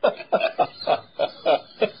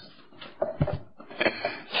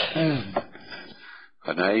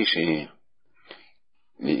هذا أي شيء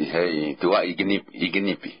هي دواء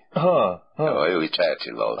يجنبي أيوة يتعرف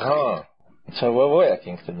الله شواوية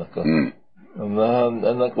كينك تنكون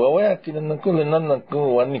أنا واوية كين نكون لنا نكون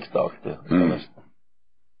وانيك تاكت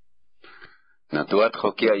نتوات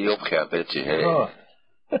خوكيا يوبخيا بيتي هي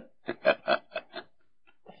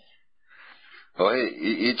هاي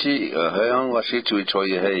يجي هاي أنا وشيت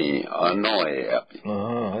ويتوي هاي أنوي أبي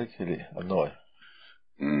هاي كذي أنوي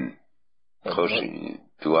خوشي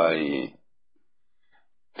دواي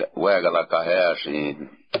وعلا كهاشي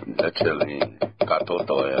دتشلي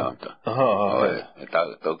كاتوتو يا أنت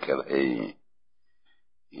تا توكل أي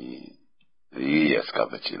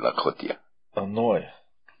يسكابتشي لاخوتيا أنوي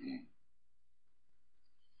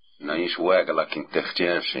نايش وعلا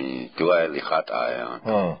كنتختيانشي دواي اللي خات آيا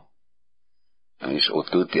أنت نايش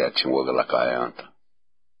أوتوتي أتشي وعلا كايا أنت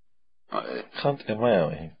خانت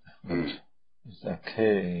إمايا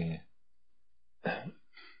زكي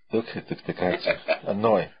دوكي تكتكاتش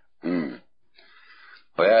أنوي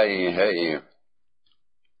وهي هي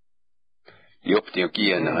يبتي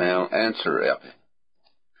كيان هي answer أبي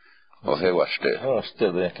وهي واشته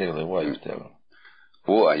اشته ده كده وايبته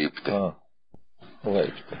هو يبته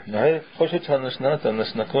وايبته نهاية خوشت هنشنات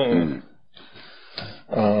نكون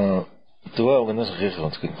دوا وناس غير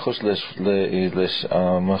كن خوش ليش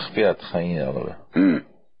مخبيات خاين ولا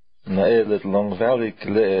نهاية لونج فالي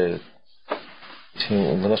كله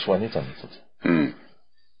تيم وناس وانيتا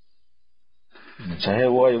شاهي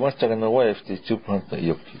واي وانتغنا وايفتي تشوبانتا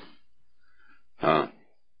يبكي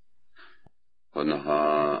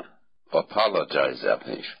ونها apologize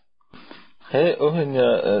أبنيش هي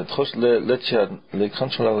أهنيا تخش لتشان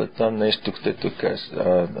لكنشلا لتان نيش تكتكاس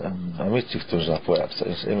أمي تكتوزا بوابس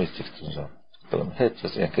أمي تكتوزا كلام هيت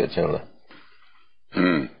بس يعني كتير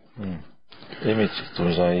أمي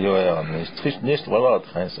تكتوزا يويا نيش ولاد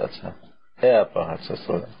خايس أتها هي أبغى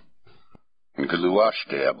هتسولا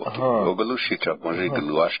Глуаште я буду. Оглуши чак може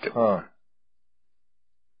глуаште.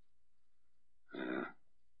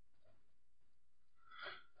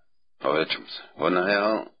 Овечмс. Вона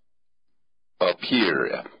я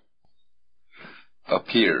appear.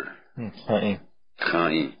 Appear. Хаи.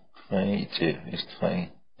 Хаи. Хаи те, ist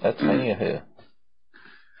хаи. Хаи her.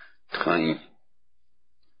 Хаи.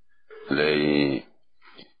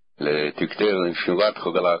 Le tykterin shugat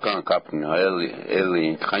khogala kan kapn eli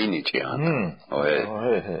khaini chian.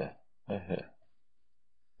 He.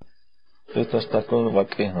 Это такой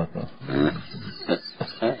вакин.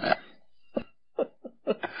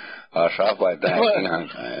 А шапа да.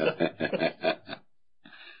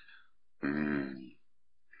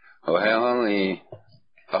 Only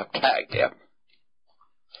attack, yeah.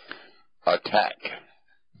 Attack.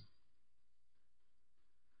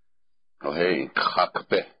 Oh hey,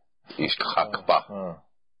 khakbe. Ist khakba.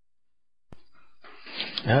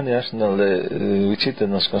 يعني عشان ويتشيت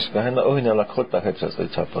الناس كنا هنا أهنا لك خطة هتشاس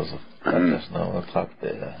الشابازو. عشان وتخاك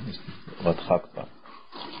ده وتخاك ده.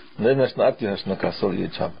 Lenäs na atias na kasoli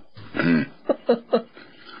chap.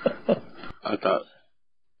 Ata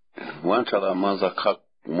wanchara maza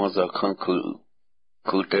kan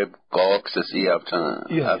kuteb koks siapta.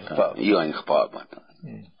 Io in gepaard met.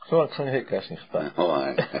 Zo kan ik gas niet gepaard.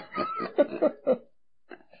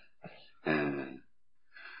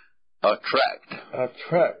 Attract.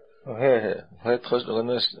 Hij trots nog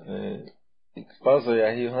eens. Ik pas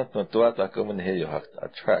ja hier had met wat ik komen hier had.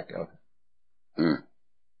 Attract.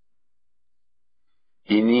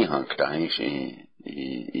 Ini hangt daar is I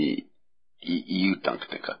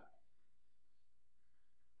tankte.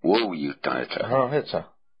 Wow you tankte. Ha,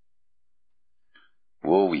 hetsa.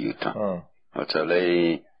 Wow you tankte.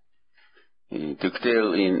 Atale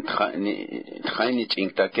tuktel in tkhayni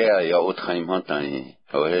chinktakia ya otkhayim hantai.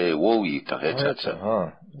 Ohe wow you tankte. Hetsa.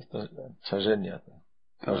 Ha. Сожжение.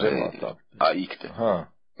 Сожжение. А ikte. Ha.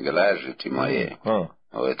 Galajti maye. Ha.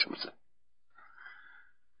 Oetchumse.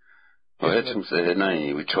 Oetchumse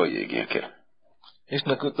nai wichoye geke. Is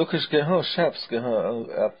na toch eens geha chaps geha.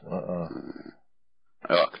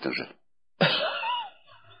 Akte je.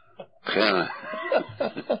 Geen.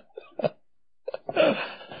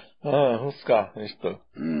 Huska, is to.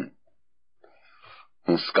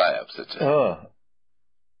 Huska yapsete.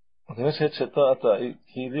 Gnes het ata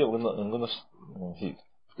hili gnes hi.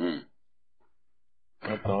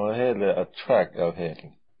 Ata hele attract of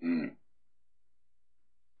hele.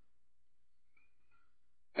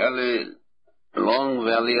 Hele Long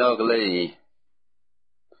Valley agle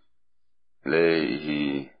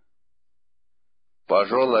le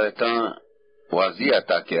pajola etan wazia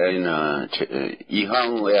takeina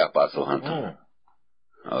ihan le paso hanta.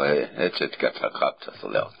 Het kata kapta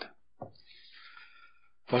solelt.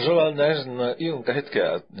 Pajola na iun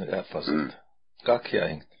kahitka paso. Kakia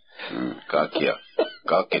hing. Kakia.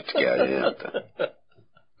 Kakitkia hanta.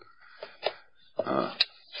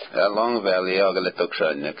 Long Valley agle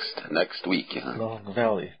toksha next week. Long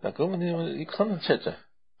Valley. Da komen die kan het zetten.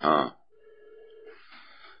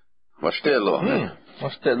 Wat stel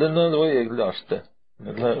Wat stel dan wil je lasten.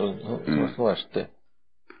 Wat lasten.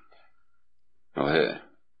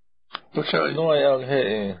 Toksha no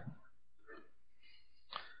he.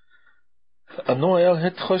 No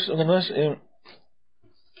het khos ngas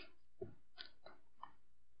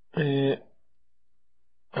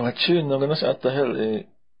wat je nog eens at hel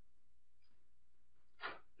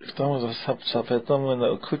estamos a sapetamos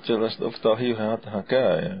na kuchelas ofta hier hat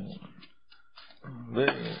haka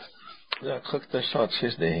ja kokte shot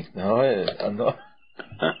is denk nou ano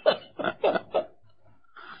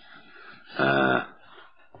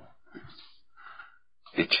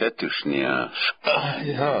Ichetушnia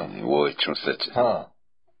ja woichun set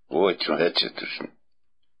woichun hetchetushn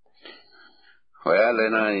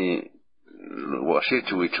Hoyalena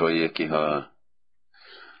washitu wichoye ki ha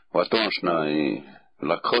watonsna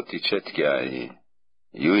lakoti chetkia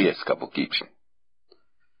US kapokipshin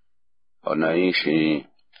ona ishi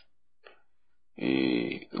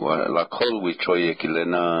lakol wichoye ki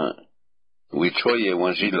lena wichoye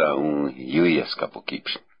wanjila US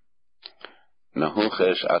kapokipshin na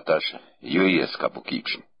hoches atash US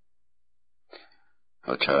kapokipshin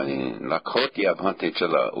Ochani lakoti abhante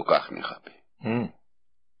chala ukachni khabe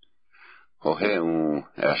Hohe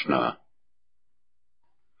erstna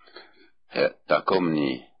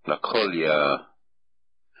takomni la kolia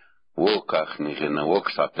wokachni gena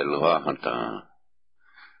woksapelwa hanta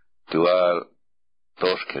tual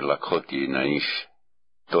toske la koti naish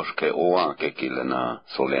toske oan kekilena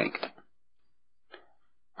solenkt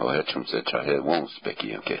Hohe chumse chahe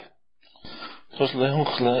wonspeki okay Sos le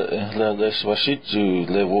hochla les washitu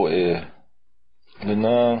le wo le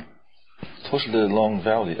na tos le Long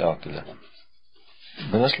Valley akile.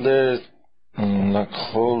 Benas le la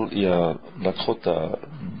khol ya la khota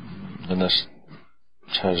benas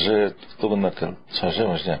chaje tognaka chaje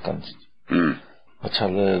majna kan.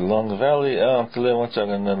 Achale Long Valley akile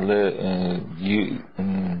wachagana le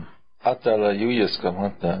atala US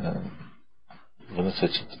kamata benas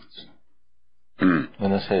hechit.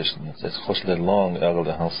 Benas hechit. Het khos le long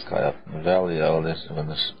elde hanskaya valley elde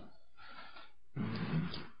benas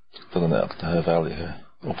Togana valley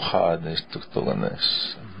opgaat is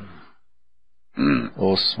toganes.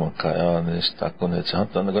 Osmakayan is takonet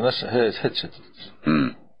hantan ganas het.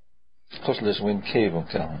 Kosles win cave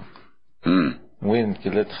kan. Win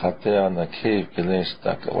kilet khatea na cave kiles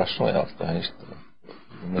tak wasno alta is.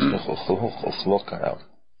 Mes khloka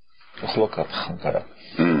khloka khankara.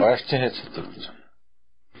 Waste het.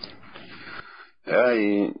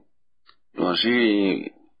 Ai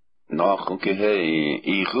Noji nog een keer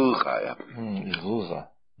Iruga ja. Iruga.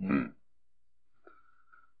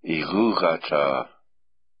 Iruga cha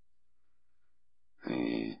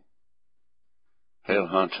Hel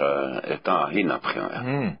hancha eta hinapja.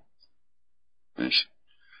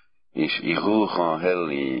 Is iruga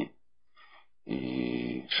hel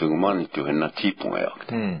i sugmani tu henna tipun ejakt.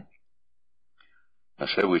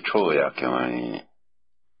 Se vi tror jag kan man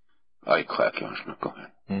ai krak jag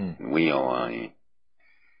snacka. Vi har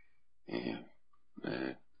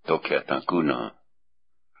doketa kuna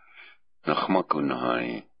nakhmakuna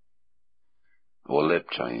hai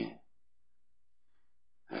olepchai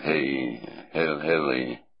hey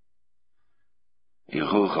hel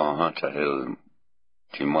iruga hancha hel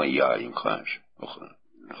timaya in crash.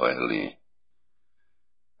 Heli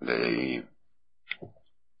de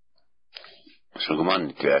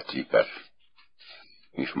sugman teatikar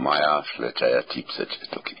is maya sleta tipset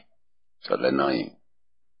toki så lenai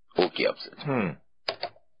okiapset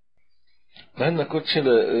Lähinnä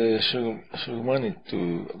kutsille sugmani tu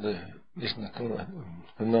le lisna kuna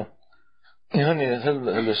no ihan niin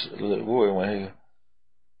helle voima hei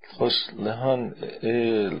hos lehan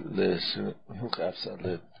les hukapsa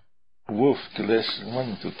le wolf les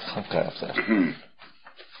man tu hakapsa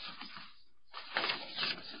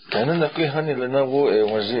أنا نقول هني لنا هو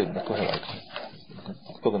وزيد نقول هذا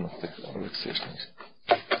كلنا نقول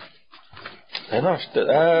أنا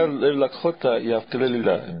أشتغل لك خطة يفتل لي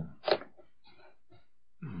لا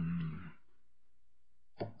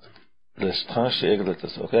لستانش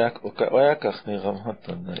إغلتس وياك أخني غم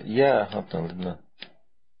هطن يا هطن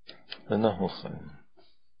لنا هو خير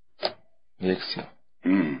يكسي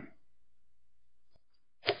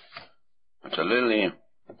تللي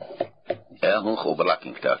هون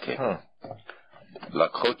خوبلاكين تاكي لا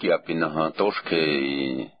خوتي أبينها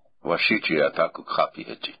توشكي وشيتي أتاكو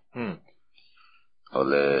خابي هتي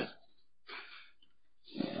ولا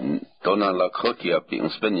دونا لا خوتي أبي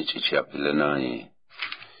أنسبنيتي أبي لنا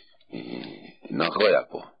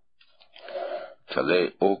نغيابو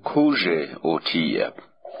تلي أوكوجي أوتي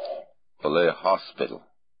ولا hospital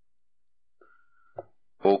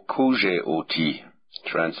أوكوجي أوتي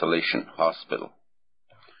translation hospital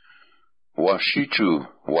Washichu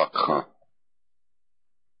Wakhan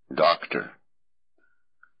doctor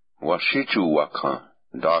Washichu Wakhan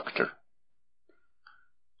doctor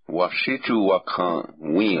Washichu Wakhan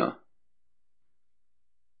Wia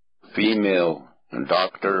female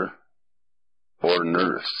doctor or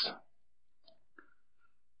nurse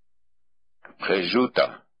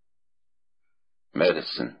Prejuta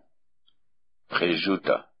medicine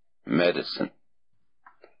Prejuta medicine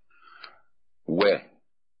We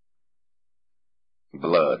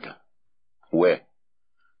blood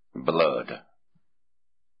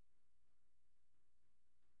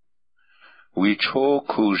Wicho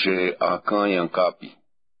kuje akan yankapi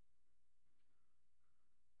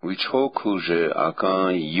Wicho kuje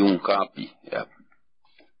akan yunkapi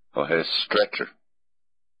or his stretcher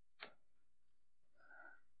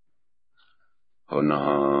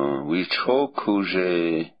Ona wicho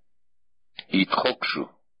kuje itrokshu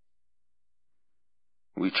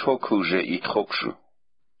Wichokuje itrokshu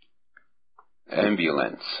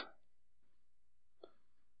ambulance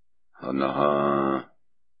Ona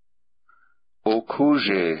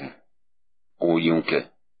okuje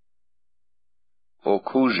oyunke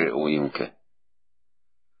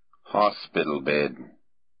hospital bed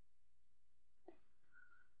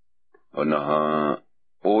Ona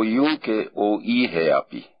oyunke o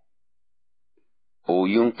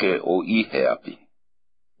iheapi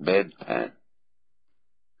bedpan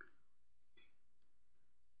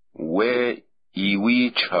We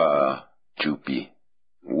iwicha chupi.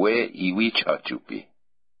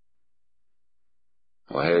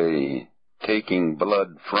 Hey, taking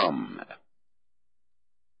blood from.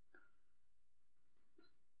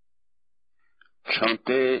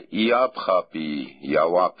 Chante iaphapi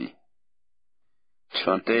yawapi.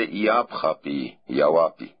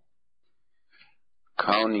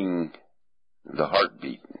 Counting the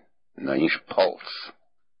heartbeat. Naish pulse.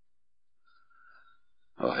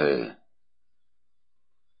 Hey.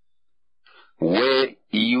 We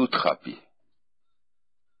iutrapi.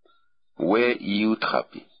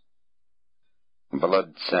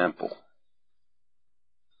 Blood sample.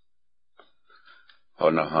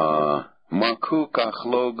 Onaha maku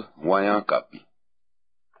kachlog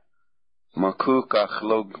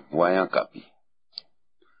wayankapi.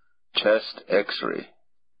 Chest x-ray.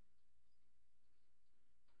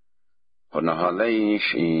 Onaha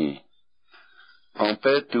leish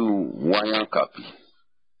Ampetu wayankapi.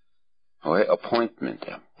 Ohe appointment.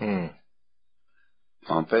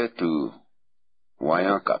 Ampetu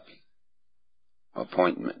wayankapi.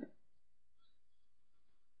 Appointment.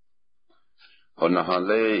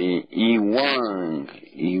 Honahale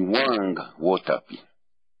iwang wotapi.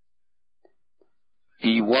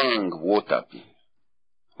 Iwang wotapi.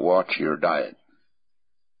 Watch your diet.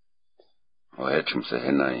 O hechum se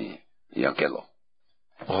henai yakelo.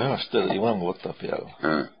 Oh ja, stel iwang wotapi.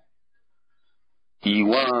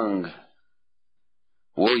 Iwang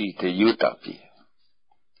woi te yutapi.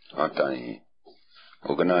 Atai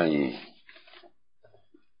oganai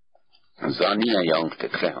zania yang te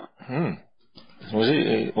treha. Was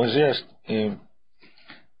eerst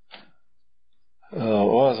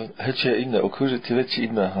was het je in de okuze tiwetje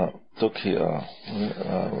in de toki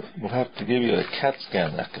we have to give you a CAT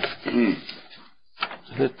scan lekker.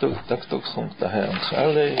 Dit toch soms daar en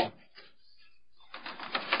alle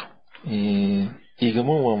ik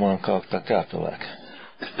moet maar kan dat kaartelijk.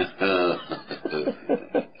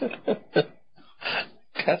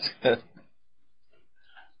 CAT scan.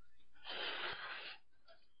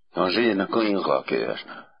 Dan zie je een koning raken.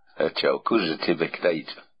 Het jouw kuze te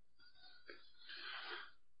bekijken.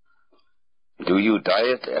 Do you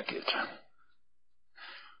diet it?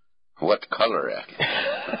 What color it?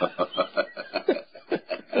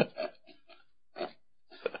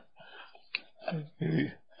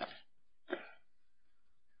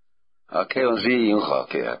 Oké, dan zie je een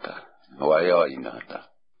raken. Waar jij in had.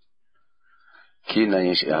 Kina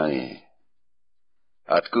is aan.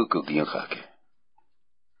 At kuku in raken.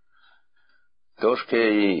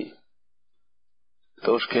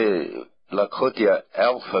 Toske Lakhotia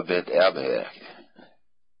alphabet erbeherken.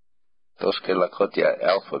 Toske Lakhotia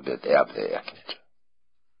alphabet erbeherken.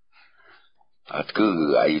 At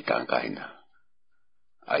kugu aitan kaina.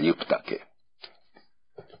 Ayuptake.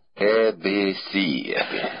 A, B, C.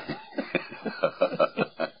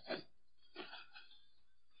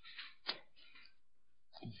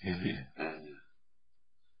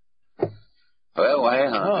 Well, why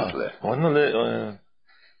not?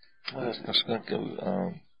 Dat is waarschijnlijk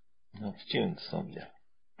een tune soms,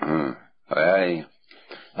 Hey.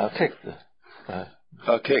 Kijk.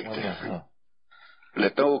 Kijk.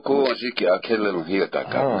 Leto ko asiki akelen hier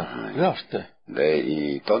takat. Juist.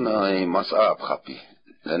 De tona mas aap happy.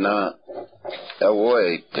 Lena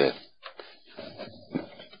awoite.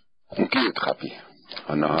 Kiet happy.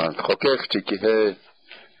 Ana khokek tiki he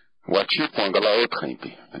wachi pangala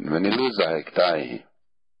otkhimpi. Meniluza hektai.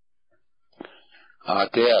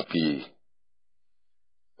 Ate api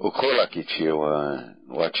ukola kichi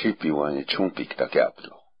wa chipi wa chumpi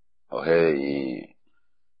kitakaplo. O hei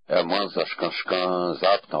manza shkan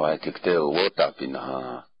zapna wa tiktel wotapi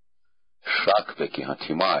na shakpe ki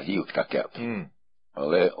hatima hiu kitakap.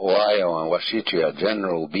 Ole oaya wa shichi a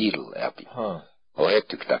general beetle api. O hei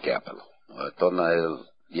kitakaplo. Tona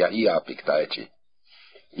ya i api kitaichi.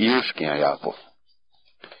 Iushki yapo.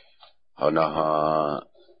 Ona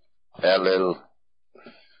LL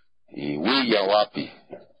wi yawapi.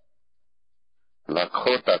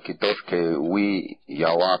 Lakota kitoske wi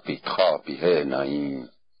yawapi trapi he na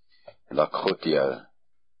lakotia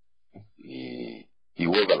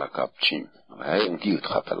woga la kapchim. He unki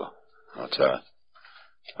trapela. Acha.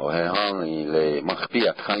 O he hang le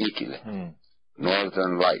makhpia thaikile.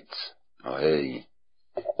 Northern Lights. O he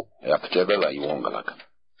apjebela iwonga laka.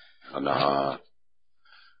 Ana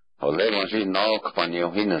o le manji naok panio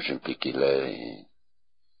hinashin pikile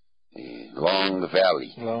Long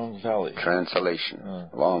Valley. Long Valley. Translation.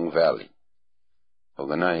 Long Valley.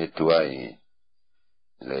 Ogana hituai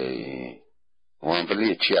le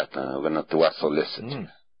wambali chiata ogana tua solicit.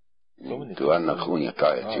 Tuana kunya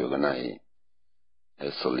kaya ogana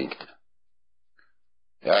solinkt.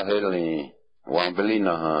 Ya heli wambali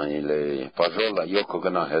na ile pazola yoko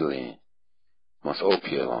gana heli mas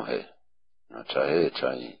opie on he. Na chahe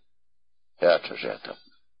chai. Ya chajeta.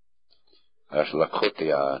 As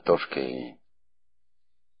Lakhotia toske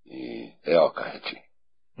eoka hechi.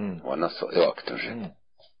 Wana so eok toje.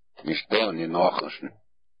 Mishdo ni nochosn.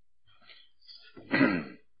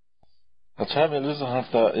 Dat hij me luzen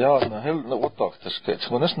had een heel opdracht geschetst.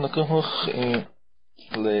 Gewoon is nog genoeg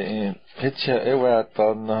le pitje ewa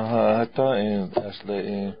dan het dan as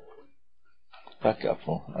le backup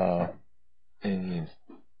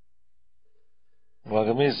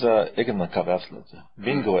Wagamiz egna kavaslet.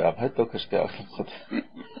 Bingo ab het ook gespeeld.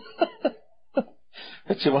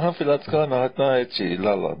 Het je maar veel kan het nou het je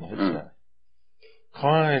lala het.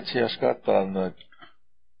 Kan het je skat dan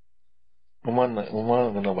man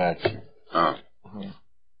na watch.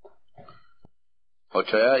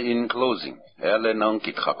 Ochaya in closing. Ele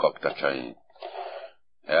nankit khakok tachai.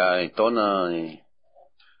 Ja itona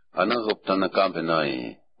anazoptana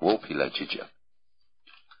kampenai wopila chicha.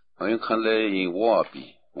 Een kan le in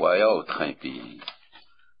wapi, waar jou het geen pi.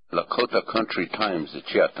 Lakota Country Times the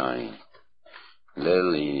Chiatain.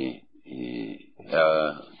 Leli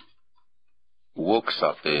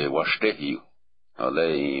Woksape Washtehi.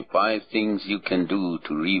 5 things you can do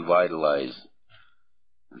to revitalize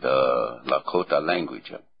the Lakota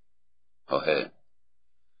language. Okay.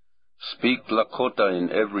 Speak Lakota in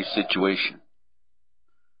every situation.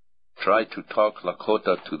 Try to talk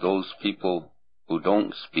Lakota to those people who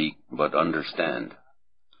don't speak but understand.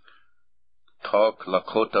 Talk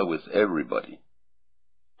Lakota with everybody.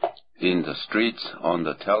 In the streets, on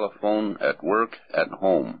the telephone, at work, at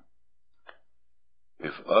home.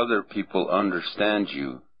 If other people understand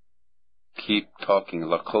you, keep talking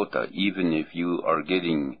Lakota even if you are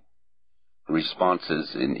getting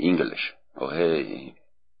responses in English. Ohe,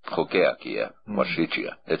 hokeakia,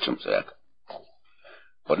 washichia, echumseak.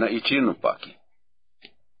 Ona ichinupaki.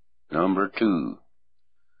 Number 2,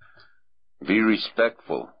 be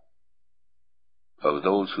respectful of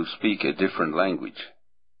those who speak a different language,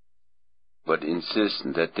 but insist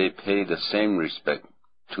that they pay the same respect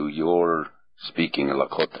to your speaking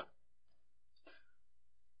Lakota.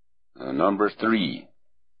 Number 3,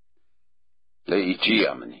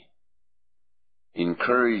 leichiamani.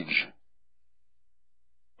 Encourage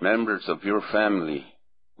members of your family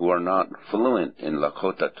who are not fluent in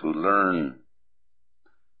Lakota to learn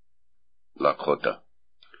Lakota.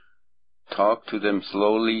 Talk to them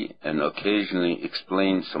slowly and occasionally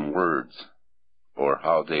explain some words or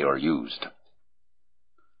how they are used.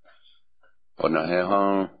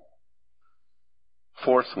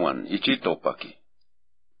 4th one, ichitopaki.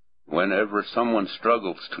 Whenever someone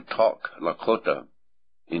struggles to talk Lakota,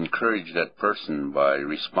 encourage that person by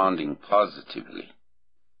responding positively,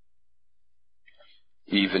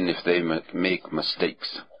 even if they make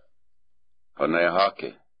mistakes.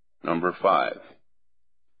 Number 5.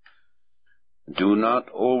 Do not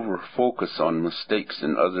over-focus on mistakes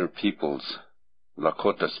in other people's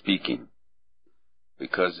Lakota speaking,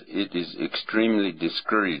 because it is extremely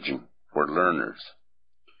discouraging for learners.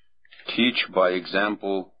 Teach by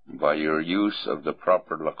example by your use of the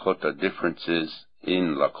proper Lakota differences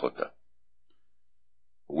in Lakota.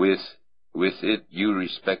 With it, you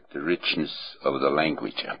respect the richness of the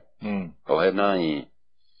language. Ohenai,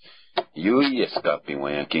 you escaping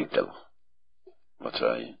when you kintelo. What's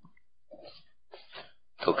I?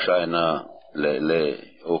 Tokshayna le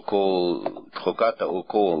oko tokata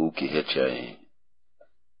oko uki hechai.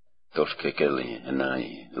 Toshkekeli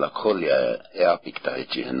henai lakolia eapikta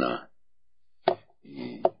hechi hena.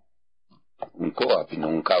 Unko apino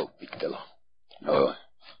unkau piktelo. Oh.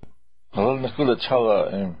 Well, nakula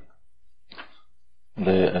chala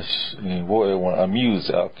le as wo e wan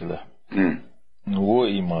amuse akila. Wo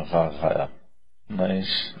imagaya.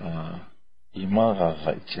 Nice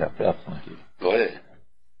imagaya chiape apna. Go ahead.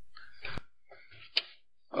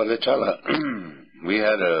 Chala, we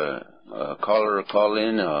had a caller call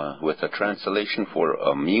in with a translation for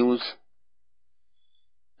amuse,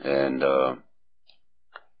 and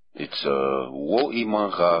it's wo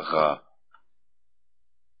imagaga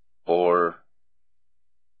or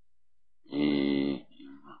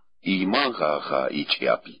imagaga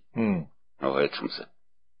ichiapi. No, it's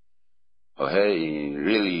oh, hey,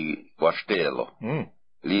 really washtelo.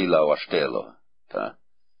 Lila washtelo.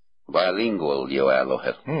 Bilingual yoalo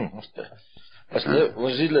her. As le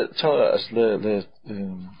wazile chala as le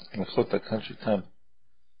Lakota Country Time.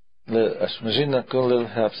 Le as mazina kon le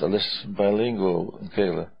helps alis bilingual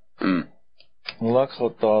kele.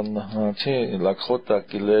 Lakota na che Lakota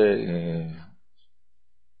kile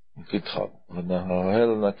kitap. Na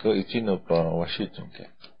hel na ko itino pa Washington ke.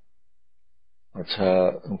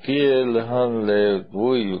 Acha kie le han le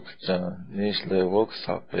buyuk cha nis le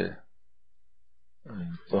workshop.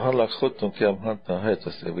 So han Lakota ke amhanta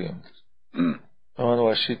heta seviam. Han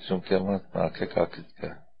Washington ke amhanta ke kakit.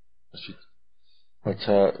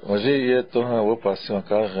 Acha waje ye to han wo passion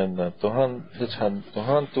ka renda to han hechan to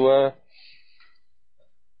han tua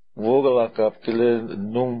vogala kap kile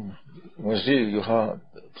num waje you ha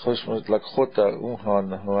khosmot Lakota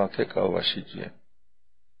han ha ke ka Washington.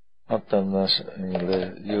 Antanas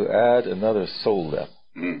you add another soul there.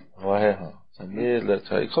 Wahe le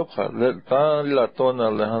tai khopha le ta la tona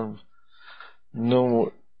le han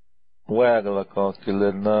no wagala ka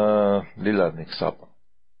kile na lila niksap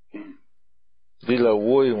lila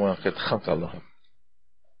woi wa ket khankala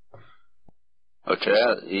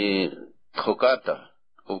ocha I khokata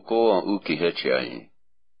uko uki hechai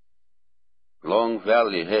Long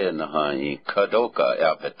Valley he na hai kadoka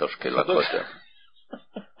apetos ke Lakota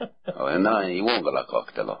o na I wongala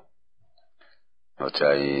koktelo ocha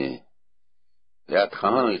I ya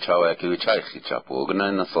than I chawa ki chai khichapo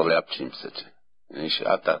gna na solap chimset إيش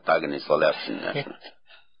أتاقني صلافين ياشنا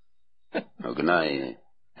وقناي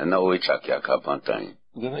أنا ويشاك يا كابانتاين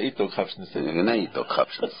قنا إيتو خابشن سيد قنا إيتو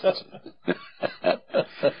خابشن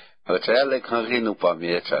وشالي كان غينو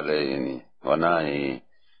بامي شالي يعني وانا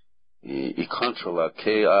I controla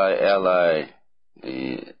KILI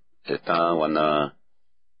etan wana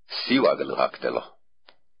siwagal haktelo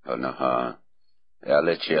ona ha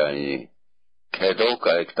alechia I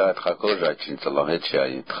kedoka ektat khakoja chinsalo hechia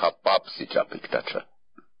I khapap si chapiktacha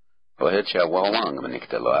o hechia wawang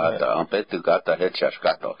maniktelo ata ampetu gata hechia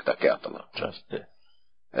shkato kta keatalo Juste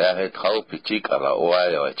het khau pichikala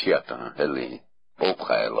oayo chiata heli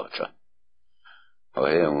popkhaelo cha o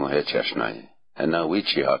he un hechia shnai Ena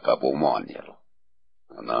wichi hakabo manielo.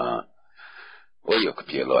 Ana oyok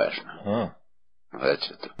pielo ashna.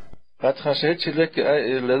 Hechto. Hat khashet lek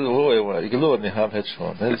lel hoewa igloni ham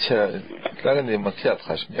hetshon. Helcha lagni makiat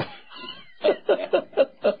khashmio.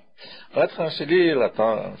 Hat khashli la ta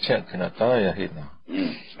chenkna ta ya hina.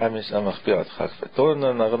 Amis amakhpiat khakfe.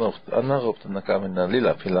 Tona nagnoft anagopt nakamena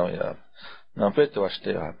lila pilam ya. Nampeto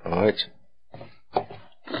ashte ha. Hech.